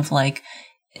theme of like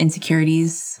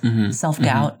insecurities,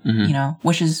 self-doubt,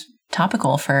 which is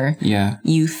topical for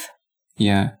youth.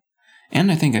 Yeah.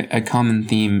 And I think a common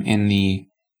theme in the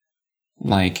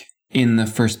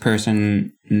first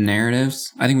person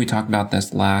narratives, I think we talked about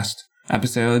this last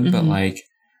episode, but like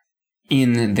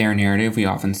in their narrative, we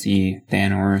often see the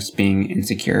Animorphs being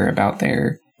insecure about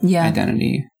their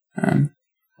identity.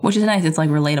 Which is nice. It's like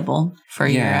relatable for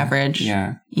your average,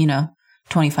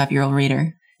 25-year-old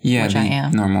reader. Yeah, which I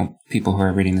am. Normal people who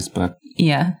are reading this book.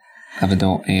 Yeah. Of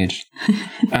adult age.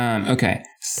 Okay,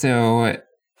 so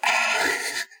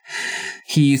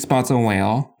he spots a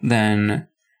whale, then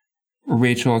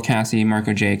Rachel, Cassie,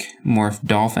 Marco, Jake morph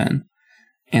dolphin,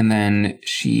 and then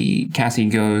Cassie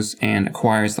goes and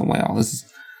acquires the whale. This is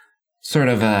sort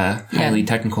of a highly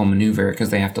technical maneuver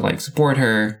because they have to like support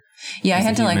her. Yeah, I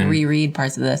had to like reread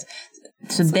parts of this.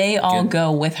 So they all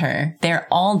go with her. They're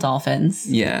all dolphins.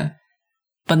 Yeah.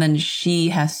 But then she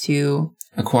has to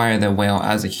acquire the whale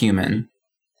as a human.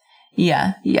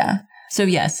 Yeah.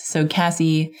 So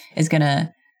Cassie is going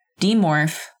to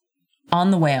demorph on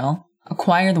the whale,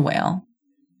 acquire the whale.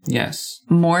 Yes.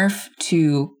 Morph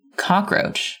to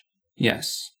cockroach.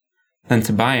 Yes. Then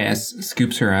Tobias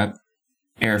scoops her up,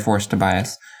 Air Force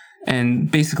Tobias.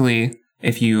 And basically,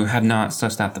 if you have not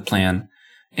sussed out the plan,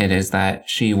 it is that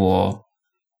she will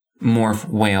morph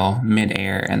whale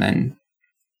mid-air and then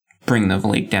bring the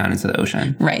Valik down into the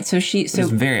ocean. Right. So it's a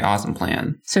very awesome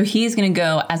plan. So he's going to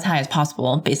go as high as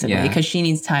possible, basically, because she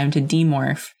needs time to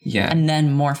demorph and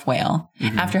then morph whale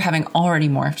after having already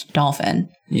morphed dolphin.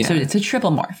 Yeah. So it's a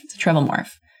triple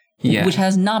morph. Which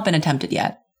has not been attempted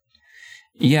yet.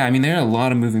 Yeah, I mean, there are a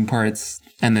lot of moving parts,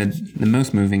 and the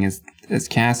most moving is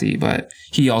Cassie, but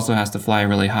he also has to fly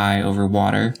really high over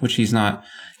water, which he's not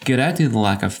good at due to the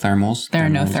lack of thermals. There are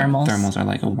no thermals. Thermals are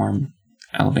like a warm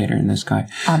elevator in the sky.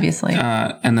 Obviously.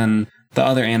 And then the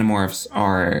other Animorphs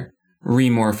are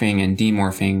remorphing and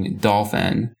demorphing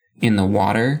dolphin in the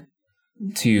water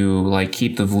to like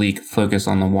keep the Valik focused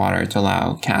on the water to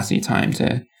allow Cassie time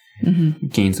to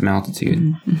gain some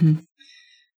altitude.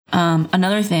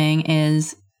 Another thing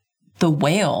is the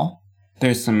whale.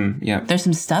 There's some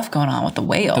stuff going on with the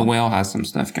whale. The whale has some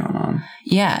stuff going on.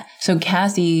 Yeah. So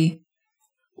Cassie,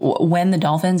 when the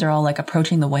dolphins are all like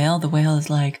approaching the whale is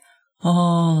like,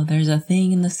 oh, there's a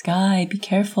thing in the sky. Be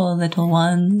careful, little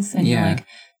ones. And you're like,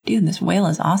 dude, this whale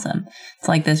is awesome. It's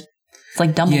like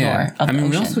Dumbledore of the ocean.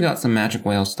 We also got some magic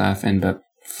whale stuff in book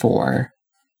 4,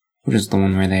 which is the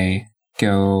one where they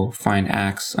go find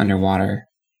Axe underwater.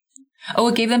 Oh,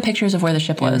 it gave them pictures of where the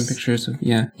ship was. Pictures of,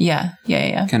 Yeah.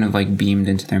 Kind of like beamed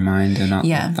into their mind and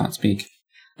not speak.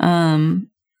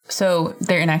 So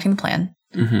they're enacting the plan.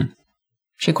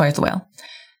 She acquires the whale.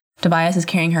 Tobias is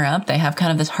carrying her up. They have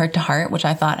kind of this heart-to-heart, which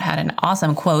I thought had an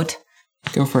awesome quote.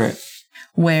 Go for it.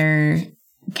 Where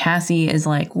Cassie is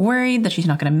like worried that she's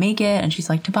not going to make it. And she's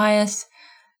like, Tobias,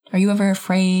 are you ever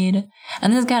afraid?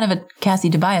 And this is kind of a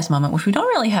Cassie Tobias moment, which we don't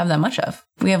really have that much of.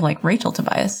 We have like Rachel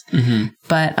Tobias.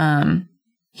 But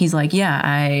he's like, yeah,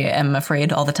 I am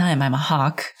afraid all the time. I'm a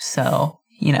hawk. So,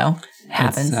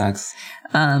 happens. It sucks.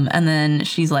 And then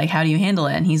she's like, how do you handle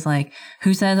it? And he's like,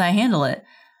 who says I handle it?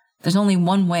 There's only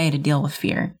one way to deal with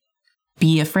fear.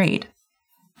 Be afraid.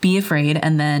 Be afraid,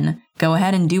 and then go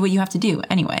ahead and do what you have to do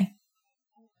anyway.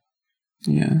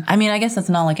 Yeah. I mean, I guess that's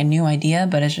not like a new idea,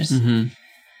 but it's just,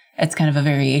 it's kind of a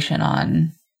variation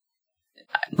on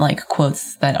like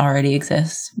quotes that already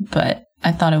exist. But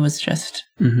I thought it was just,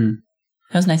 it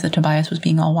was nice that Tobias was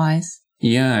being all wise.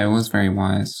 Yeah, it was very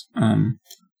wise.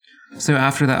 So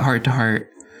after that heart-to-heart,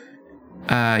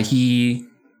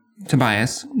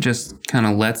 Tobias just kind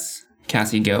of lets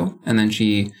Cassie go, and then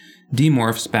she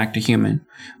demorphs back to human,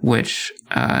 which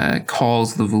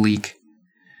calls the Valik.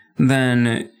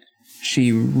 Then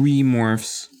she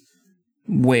remorphs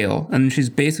whale, and she's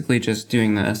basically just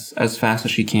doing this as fast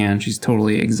as she can. She's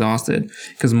totally exhausted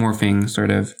because morphing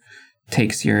sort of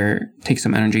takes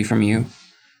some energy from you.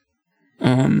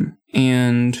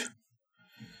 And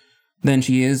then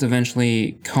she is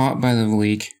eventually caught by the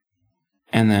Valik,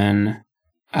 and then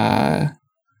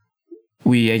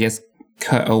we, I guess,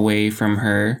 cut away from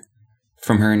her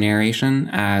narration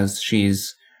as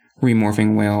she's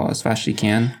remorphing whale as fast as she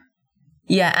can.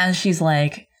 Yeah, and she's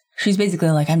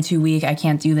basically like, I'm too weak, I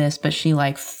can't do this, but she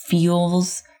like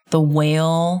feels the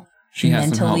whale She has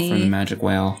mentally, some help from the magic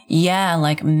whale. Yeah,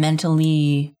 like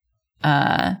mentally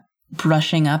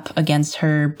brushing up against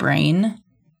her brain.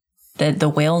 The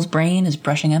whale's brain is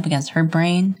brushing up against her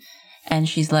brain, and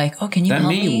she's like, oh, can you help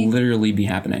me? That may literally be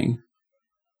happening.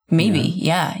 Maybe,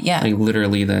 yeah. Like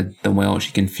literally the whale,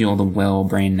 she can feel the whale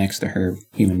brain next to her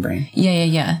human brain.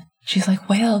 Yeah. She's like,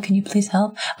 whale, can you please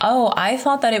help? Oh, I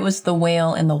thought that it was the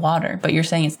whale in the water, but you're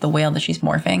saying it's the whale that she's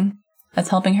morphing that's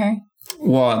helping her?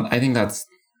 Well, I think that's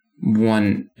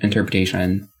one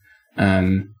interpretation.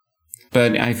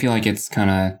 But I feel like it's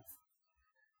kind of,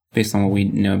 based on what we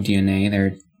know of DNA,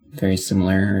 they're very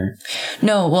similar.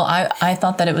 No, well, I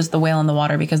thought that it was the whale in the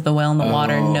water because the whale in the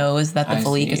water knows that the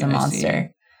Valik is a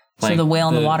monster. So the whale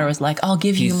in the water was like, I'll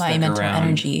give you my mental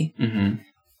energy. Mm-hmm.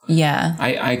 Yeah.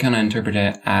 I kind of interpret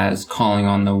it as calling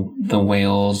on the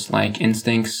whale's like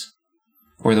instincts,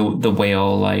 or the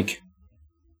whale like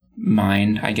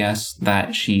mind, I guess,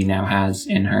 that she now has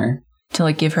in her. To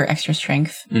like give her extra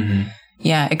strength. Mm-hmm.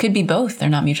 Yeah, it could be both. They're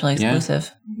not mutually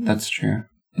exclusive. Yeah, that's true.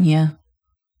 Yeah.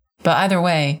 But either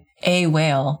way, a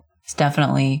whale is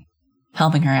definitely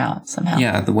helping her out somehow.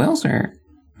 Yeah, the whales are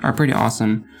pretty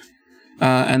awesome.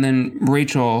 And then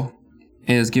Rachel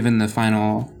is given the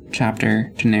final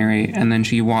chapter to narrate, and then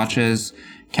she watches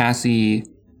Cassie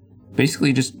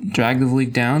basically just drag the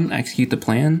Valik down, execute the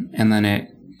plan, and then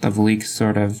the Valik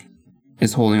sort of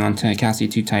is holding on to Cassie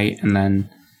too tight and then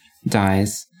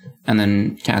dies. And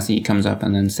then Cassie comes up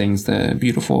and then sings the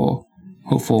beautiful,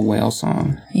 hopeful whale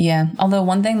song. Yeah, although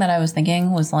one thing that I was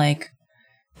thinking was like,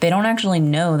 they don't actually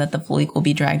know that the Valik will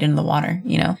be dragged into the water,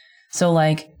 you know? So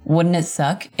like, wouldn't it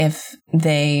suck if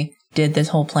they did this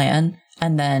whole plan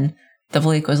and then the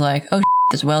Valik was like, oh,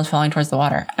 this whale's falling towards the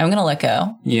water, I'm going to let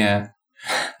go. Yeah.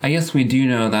 I guess we do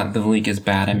know that the Valik is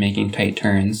bad at making tight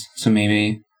turns. So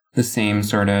maybe the same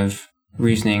sort of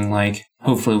reasoning, like,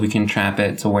 hopefully we can trap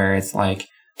it to where it's like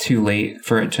too late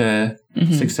for it to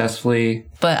successfully.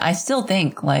 But I still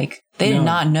think like they did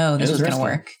not know this was going to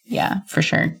work. Yeah, for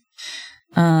sure.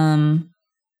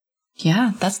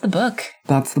 Yeah, that's the book.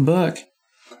 That's the book.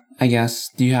 I guess,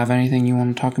 do you have anything you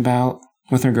want to talk about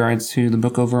with regards to the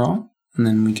book overall? And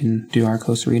then we can do our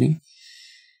close reading.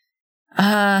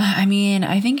 I mean,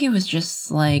 I think it was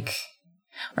just like,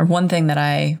 or one thing that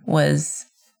I was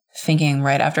thinking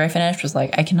right after I finished was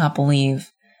like, I cannot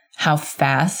believe how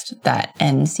fast that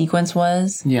end sequence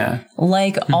was. Yeah.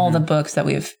 Like all the books that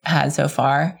we've had so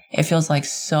far, it feels like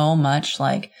so much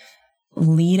like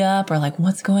lead up or like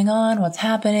what's going on, what's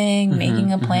happening,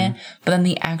 making a plan. But then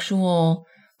the actual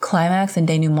climax and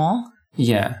denouement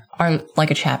are like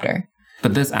a chapter.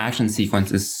 But this action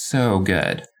sequence is so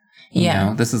good. You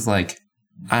know? This is like,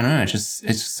 I don't know, it's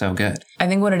just so good. I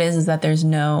think what it is that there's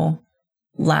no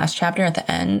last chapter at the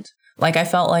end. Like I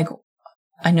felt like,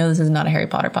 I know this is not a Harry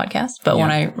Potter podcast, but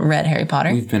when I read Harry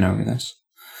Potter. We've been over this.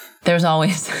 There's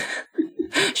always,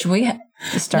 should we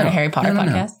start a Harry Potter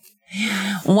podcast?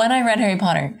 No. When I read Harry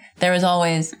Potter, there was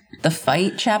always the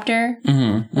fight chapter,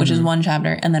 which is one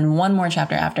chapter, and then one more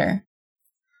chapter after.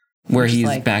 Where he's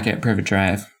like, back at Privet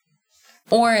Drive.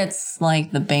 Or it's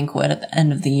like the banquet at the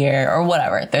end of the year or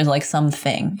whatever. There's like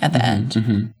something at the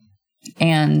end.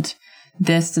 And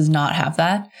this does not have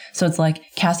that. So it's like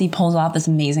Cassie pulls off this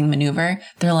amazing maneuver.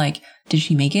 They're like, did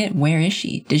she make it? Where is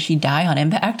she? Did she die on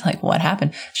impact? Like what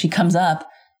happened? She comes up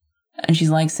and she's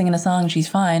like singing a song. She's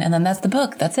fine. And then that's the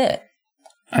book. That's it.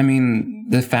 I mean,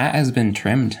 the fat has been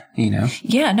trimmed, you know?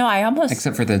 Yeah, no, I almost...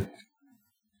 Except for the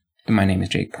my name is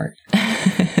Jake part.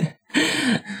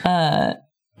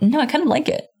 No, I kind of like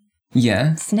it.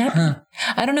 Yeah? Snappy. Huh.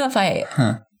 I don't know if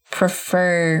I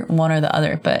prefer one or the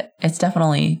other, but it's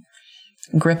definitely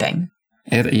gripping.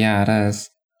 It is.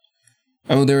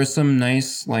 Oh, there was some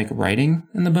nice, like, writing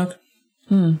in the book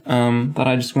that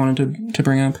I just wanted to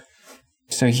bring up.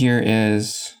 So here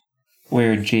is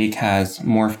where Jake has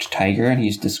morphed tiger, and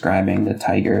he's describing the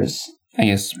tiger's, I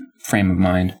guess, frame of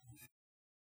mind.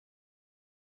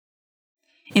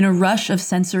 In a rush of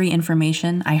sensory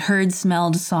information, I heard,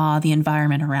 smelled, saw the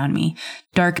environment around me.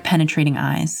 Dark, penetrating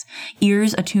eyes.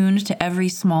 Ears attuned to every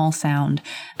small sound.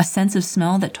 A sense of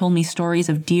smell that told me stories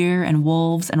of deer and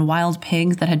wolves and wild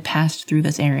pigs that had passed through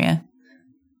this area.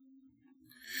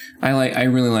 I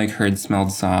really like heard,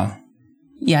 smelled, saw.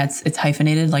 Yeah, it's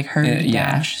hyphenated, like heard,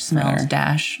 dash, smelled,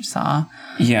 dash, saw.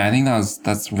 Yeah, I think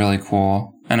that's really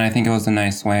cool. And I think it was a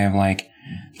nice way of, like,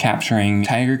 capturing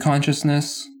tiger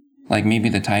consciousness. Like, maybe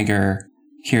the tiger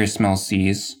hears, smells,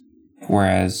 sees,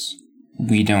 whereas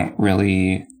we don't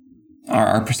really...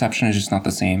 Our perception is just not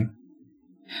the same.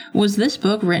 Was this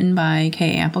book written by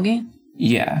K. Applegate?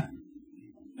 Yeah.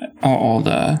 All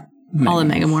the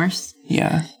Megamorphs?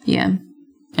 Yeah. Yeah.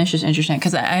 It's just interesting,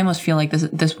 because I almost feel like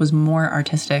this was more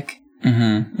artistic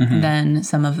than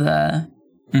some of the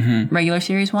regular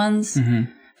series ones.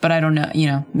 Mm-hmm. But I don't know, you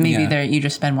know, maybe you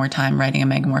just spend more time writing a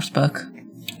Megamorphs book.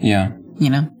 Yeah. You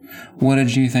know? What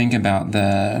did you think about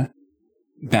the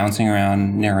bouncing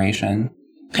around narration?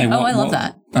 Like, I love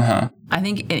that. Uh-huh. I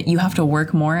think you have to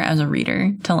work more as a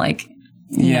reader to, like,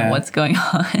 know what's going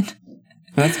on.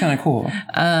 That's kind of cool.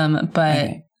 But,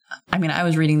 okay. I mean, I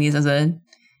was reading these as an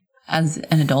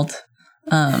adult.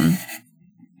 I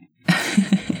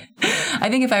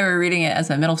think if I were reading it as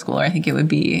a middle schooler, I think it would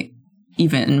be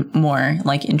even more,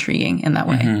 like, intriguing in that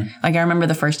way. Mm-hmm. Like, I remember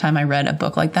the first time I read a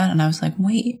book like that, and I was like,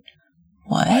 wait,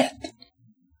 what?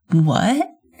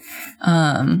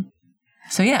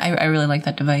 So yeah, I really like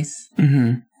that device.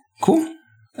 Mm-hmm. Cool.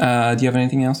 Do you have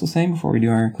anything else to say before we do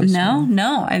our quiz?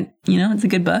 No. It's a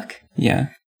good book. Yeah.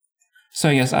 So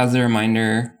I guess as a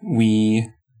reminder, we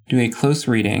do a close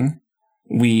reading.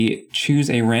 We choose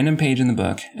a random page in the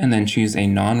book and then choose a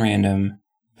non-random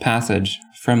passage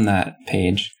from that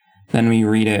page. Then we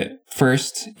read it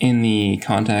first in the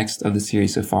context of the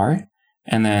series so far.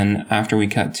 And then after we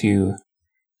cut to...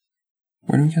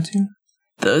 Where do we cut to?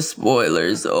 The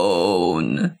spoiler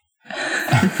zone.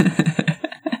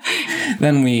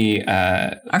 Then we...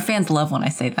 Our fans love when I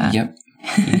say that. Yep.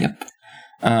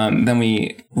 Then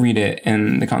we read it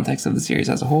in the context of the series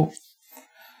as a whole.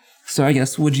 So I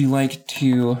guess, would you like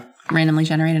to... randomly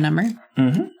generate a number?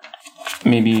 Mm-hmm.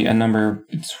 Maybe a number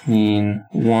between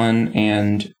 1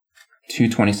 and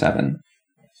 227.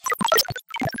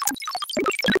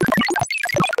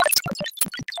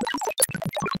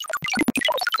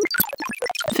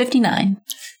 59.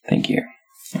 Thank you.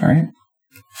 All right.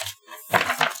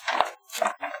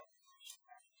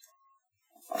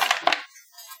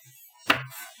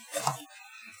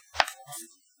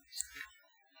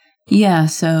 Yeah,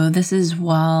 so this is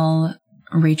while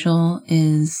Rachel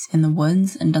is in the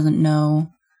woods and doesn't know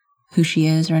who she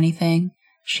is or anything.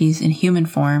 She's in human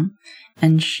form,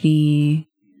 and she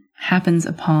happens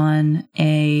upon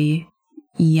a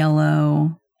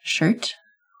yellow shirt.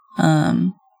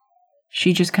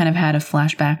 She just kind of had a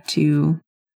flashback to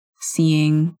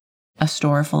seeing a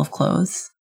store full of clothes.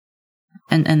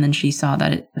 And then she saw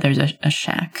that there's a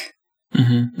shack.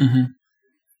 Mm-hmm, mm-hmm.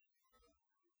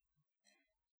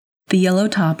 The yellow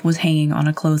top was hanging on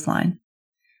a clothesline.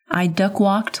 I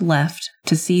duck-walked left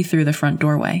to see through the front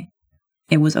doorway.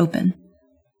 It was open.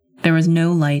 There was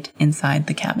no light inside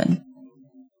the cabin.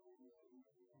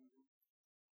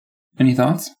 Any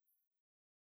thoughts?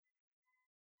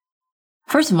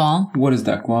 First of all... What is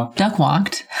duck-walked?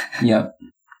 Duck-walked? Yep.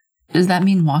 Does that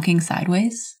mean walking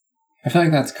sideways? I feel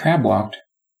like that's crab-walked.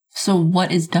 So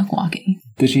what is duck-walking?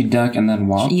 Did she duck and then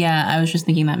walk? Yeah, I was just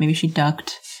thinking that maybe she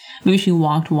ducked. Maybe she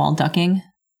walked while ducking.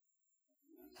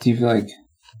 Do you feel like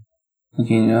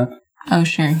looking it up? Oh,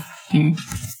 sure. Here.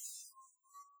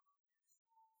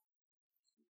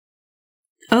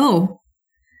 Oh!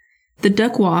 The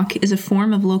duck walk is a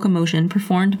form of locomotion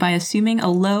performed by assuming a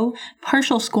low,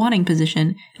 partial squatting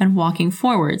position and walking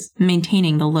forwards,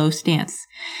 maintaining the low stance.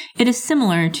 It is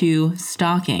similar to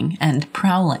stalking and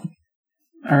prowling.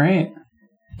 All right.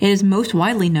 It is most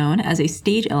widely known as a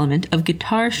stage element of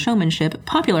guitar showmanship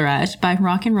popularized by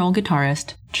rock and roll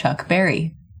guitarist Chuck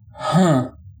Berry. Huh.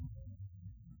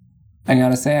 I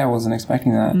gotta say, I wasn't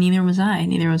expecting that. Neither was I.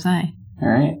 All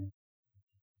right.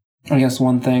 I guess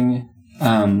one thing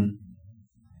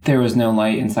there was no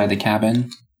light inside the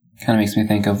cabin. Kind of makes me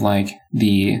think of like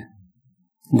the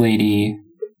lady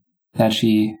that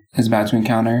she is about to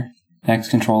encounter, next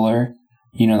controller.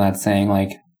 You know that saying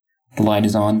like, the light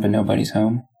is on, but nobody's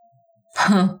home.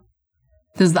 Huh.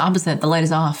 This is the opposite. The light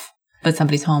is off, but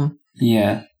somebody's home.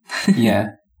 Yeah.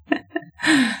 Yeah.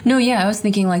 No, yeah, I was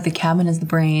thinking like the cabin is the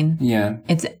brain. Yeah.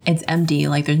 It's empty,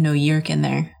 like there's no yerk in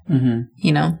there. Mm-hmm.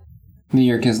 You know? The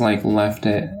yerk has like left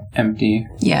it empty.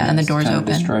 Yeah, and the door's kind open.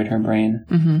 Of destroyed her brain.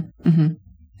 Mm-hmm. Mm-hmm.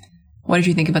 What did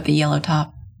you think about the yellow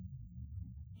top?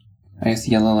 I guess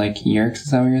yellow like yerks,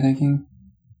 is that what you're thinking?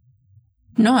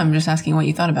 No, I'm just asking what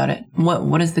you thought about it.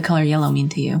 What does the color yellow mean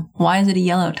to you? Why is it a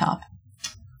yellow top?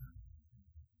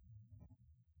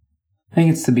 I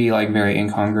think it's to be like very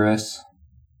incongruous.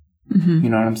 Mm-hmm. You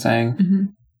know what I'm saying? Mm-hmm.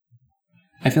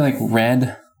 I feel like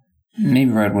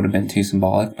maybe red would have been too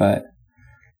symbolic, but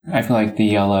I feel like the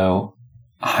yellow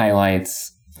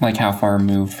highlights like how far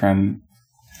removed from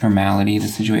normality the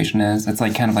situation is. It's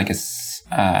like kind of like a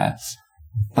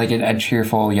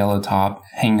cheerful yellow top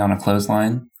hanging on a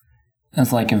clothesline.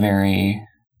 It's like a very,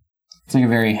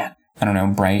 I don't know,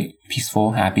 bright,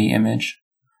 peaceful, happy image,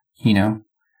 you know?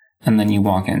 And then you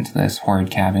walk into this horrid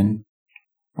cabin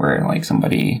where like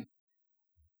somebody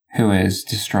who is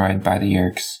destroyed by the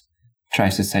yerks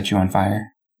tries to set you on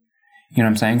fire. You know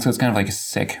what I'm saying? So it's kind of like a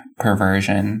sick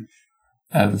perversion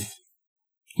of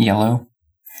yellow.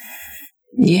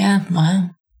 Yeah, wow.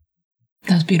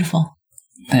 That was beautiful.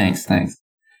 Thanks. I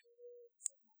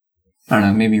don't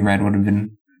know, maybe orange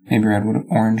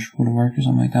would have worked or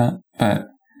something like that. But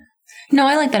no,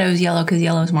 I like that it was yellow because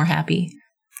yellow is more happy.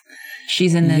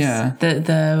 She's in this, yeah.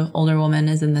 The older woman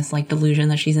is in this like delusion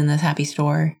that she's in this happy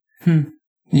store.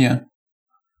 Yeah,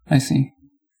 I see.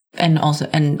 And also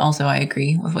I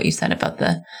agree with what you said about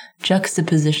the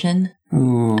juxtaposition,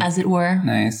 ooh, as it were.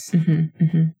 Nice. Mm-hmm,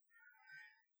 mm-hmm.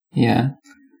 Yeah.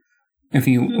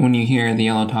 When you hear the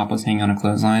yellow top was hanging on a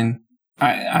clothesline,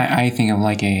 I think of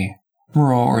like a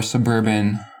rural or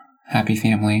suburban happy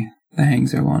family that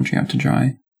hangs their laundry out to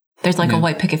dry. There's like a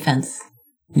white picket fence.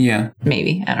 Yeah.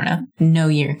 Maybe. I don't know. No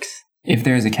yerks. If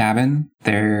there's a cabin,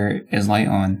 there is light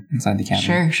on inside the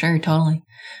cabin. Sure, totally.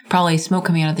 Probably smoke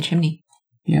coming out of the chimney.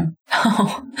 Yeah.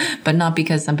 Oh, but not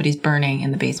because somebody's burning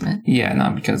in the basement. Yeah,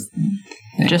 not because...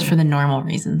 Just for the normal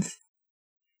reasons.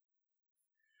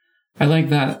 I like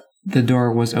that the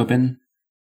door was open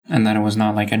and that it was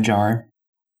not like ajar.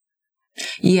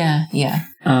 Yeah.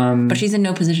 But she's in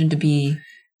no position to be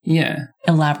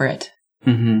elaborate.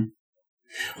 Mm-hmm.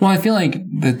 Well, I feel like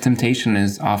the temptation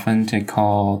is often to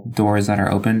call doors that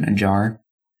are open ajar.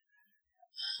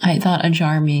 I thought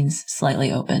ajar means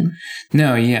slightly open.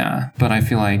 No, yeah, but I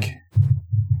feel like...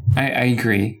 I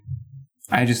agree.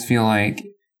 I just feel like...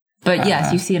 But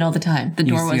yes, you see it all the time. The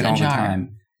door was ajar. You see it all the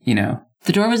time, you know.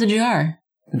 The door was ajar.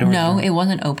 No, it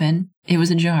wasn't open. It was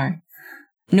ajar.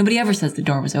 Nobody ever says the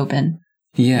door was open.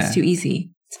 Yeah. It's too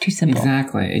easy. It's too simple.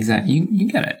 Exactly. You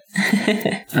get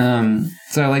it.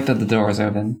 So I like that the door was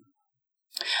open.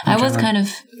 I was kind of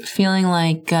feeling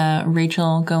like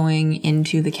Rachel going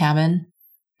into the cabin,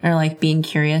 or like being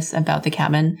curious about the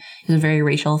cabin, is a very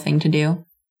Rachel thing to do.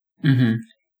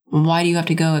 Mm-hmm. Why do you have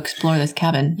to go explore this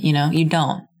cabin? You know, you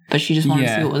don't. But she just wanted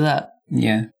to see what was up.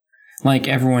 Yeah. Like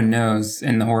everyone knows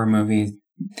in the horror movie,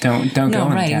 don't go in the cabin. No,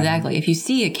 right, exactly. If you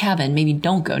see a cabin, maybe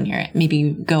don't go near it.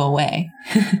 Maybe go away.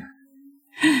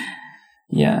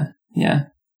 Yeah.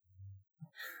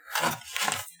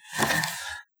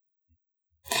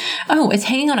 Oh, it's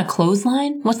hanging on a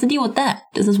clothesline? What's the deal with that?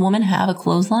 Does this woman have a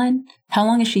clothesline? How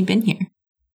long has she been here?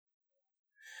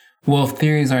 Well, if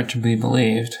theories are to be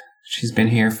believed, she's been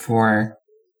here for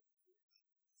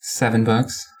 7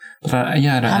 books. But I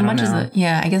don't know. How much is it?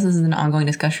 Yeah, I guess this is an ongoing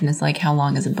discussion. It's like, how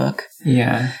long is a book?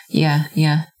 Yeah.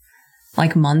 Yeah.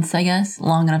 Like months, I guess.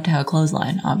 Long enough to have a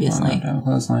clothesline, obviously. Long enough to have a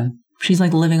clothesline. She's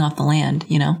like living off the land,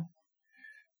 you know?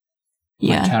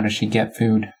 Yeah. Like, how does she get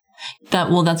food?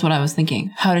 That's what I was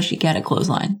thinking. How does she get a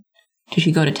clothesline? Does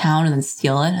she go to town and then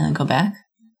steal it and then go back?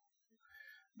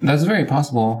 That's very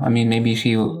possible. I mean, maybe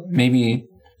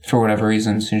for whatever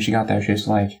reason, as soon as she got there, she was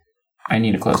like, I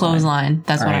need a clothesline.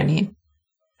 That's what I need.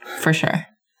 For sure.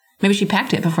 Maybe she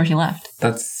packed it before she left.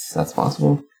 That's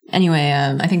possible. Anyway,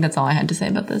 I think that's all I had to say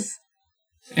about this.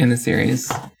 In the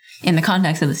series. In the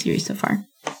context of the series so far.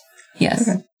 Yes.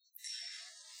 Okay.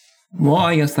 Well,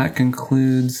 I guess that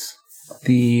concludes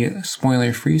the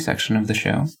spoiler-free section of the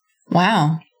show.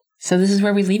 Wow. So this is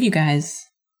where we leave you guys.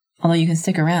 Although you can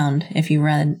stick around if you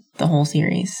read the whole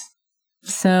series.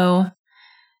 So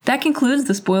that concludes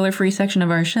the spoiler-free section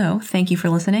of our show. Thank you for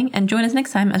listening, and join us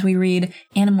next time as we read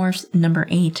Animorphs number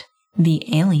 8,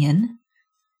 The Alien.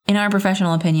 in our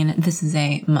professional opinion, this is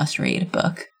a must-read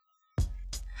book.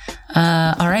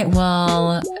 All right,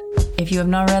 well, if you have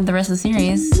not read the rest of the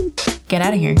series, get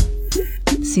out of here.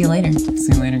 See you later.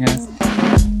 See you later, guys.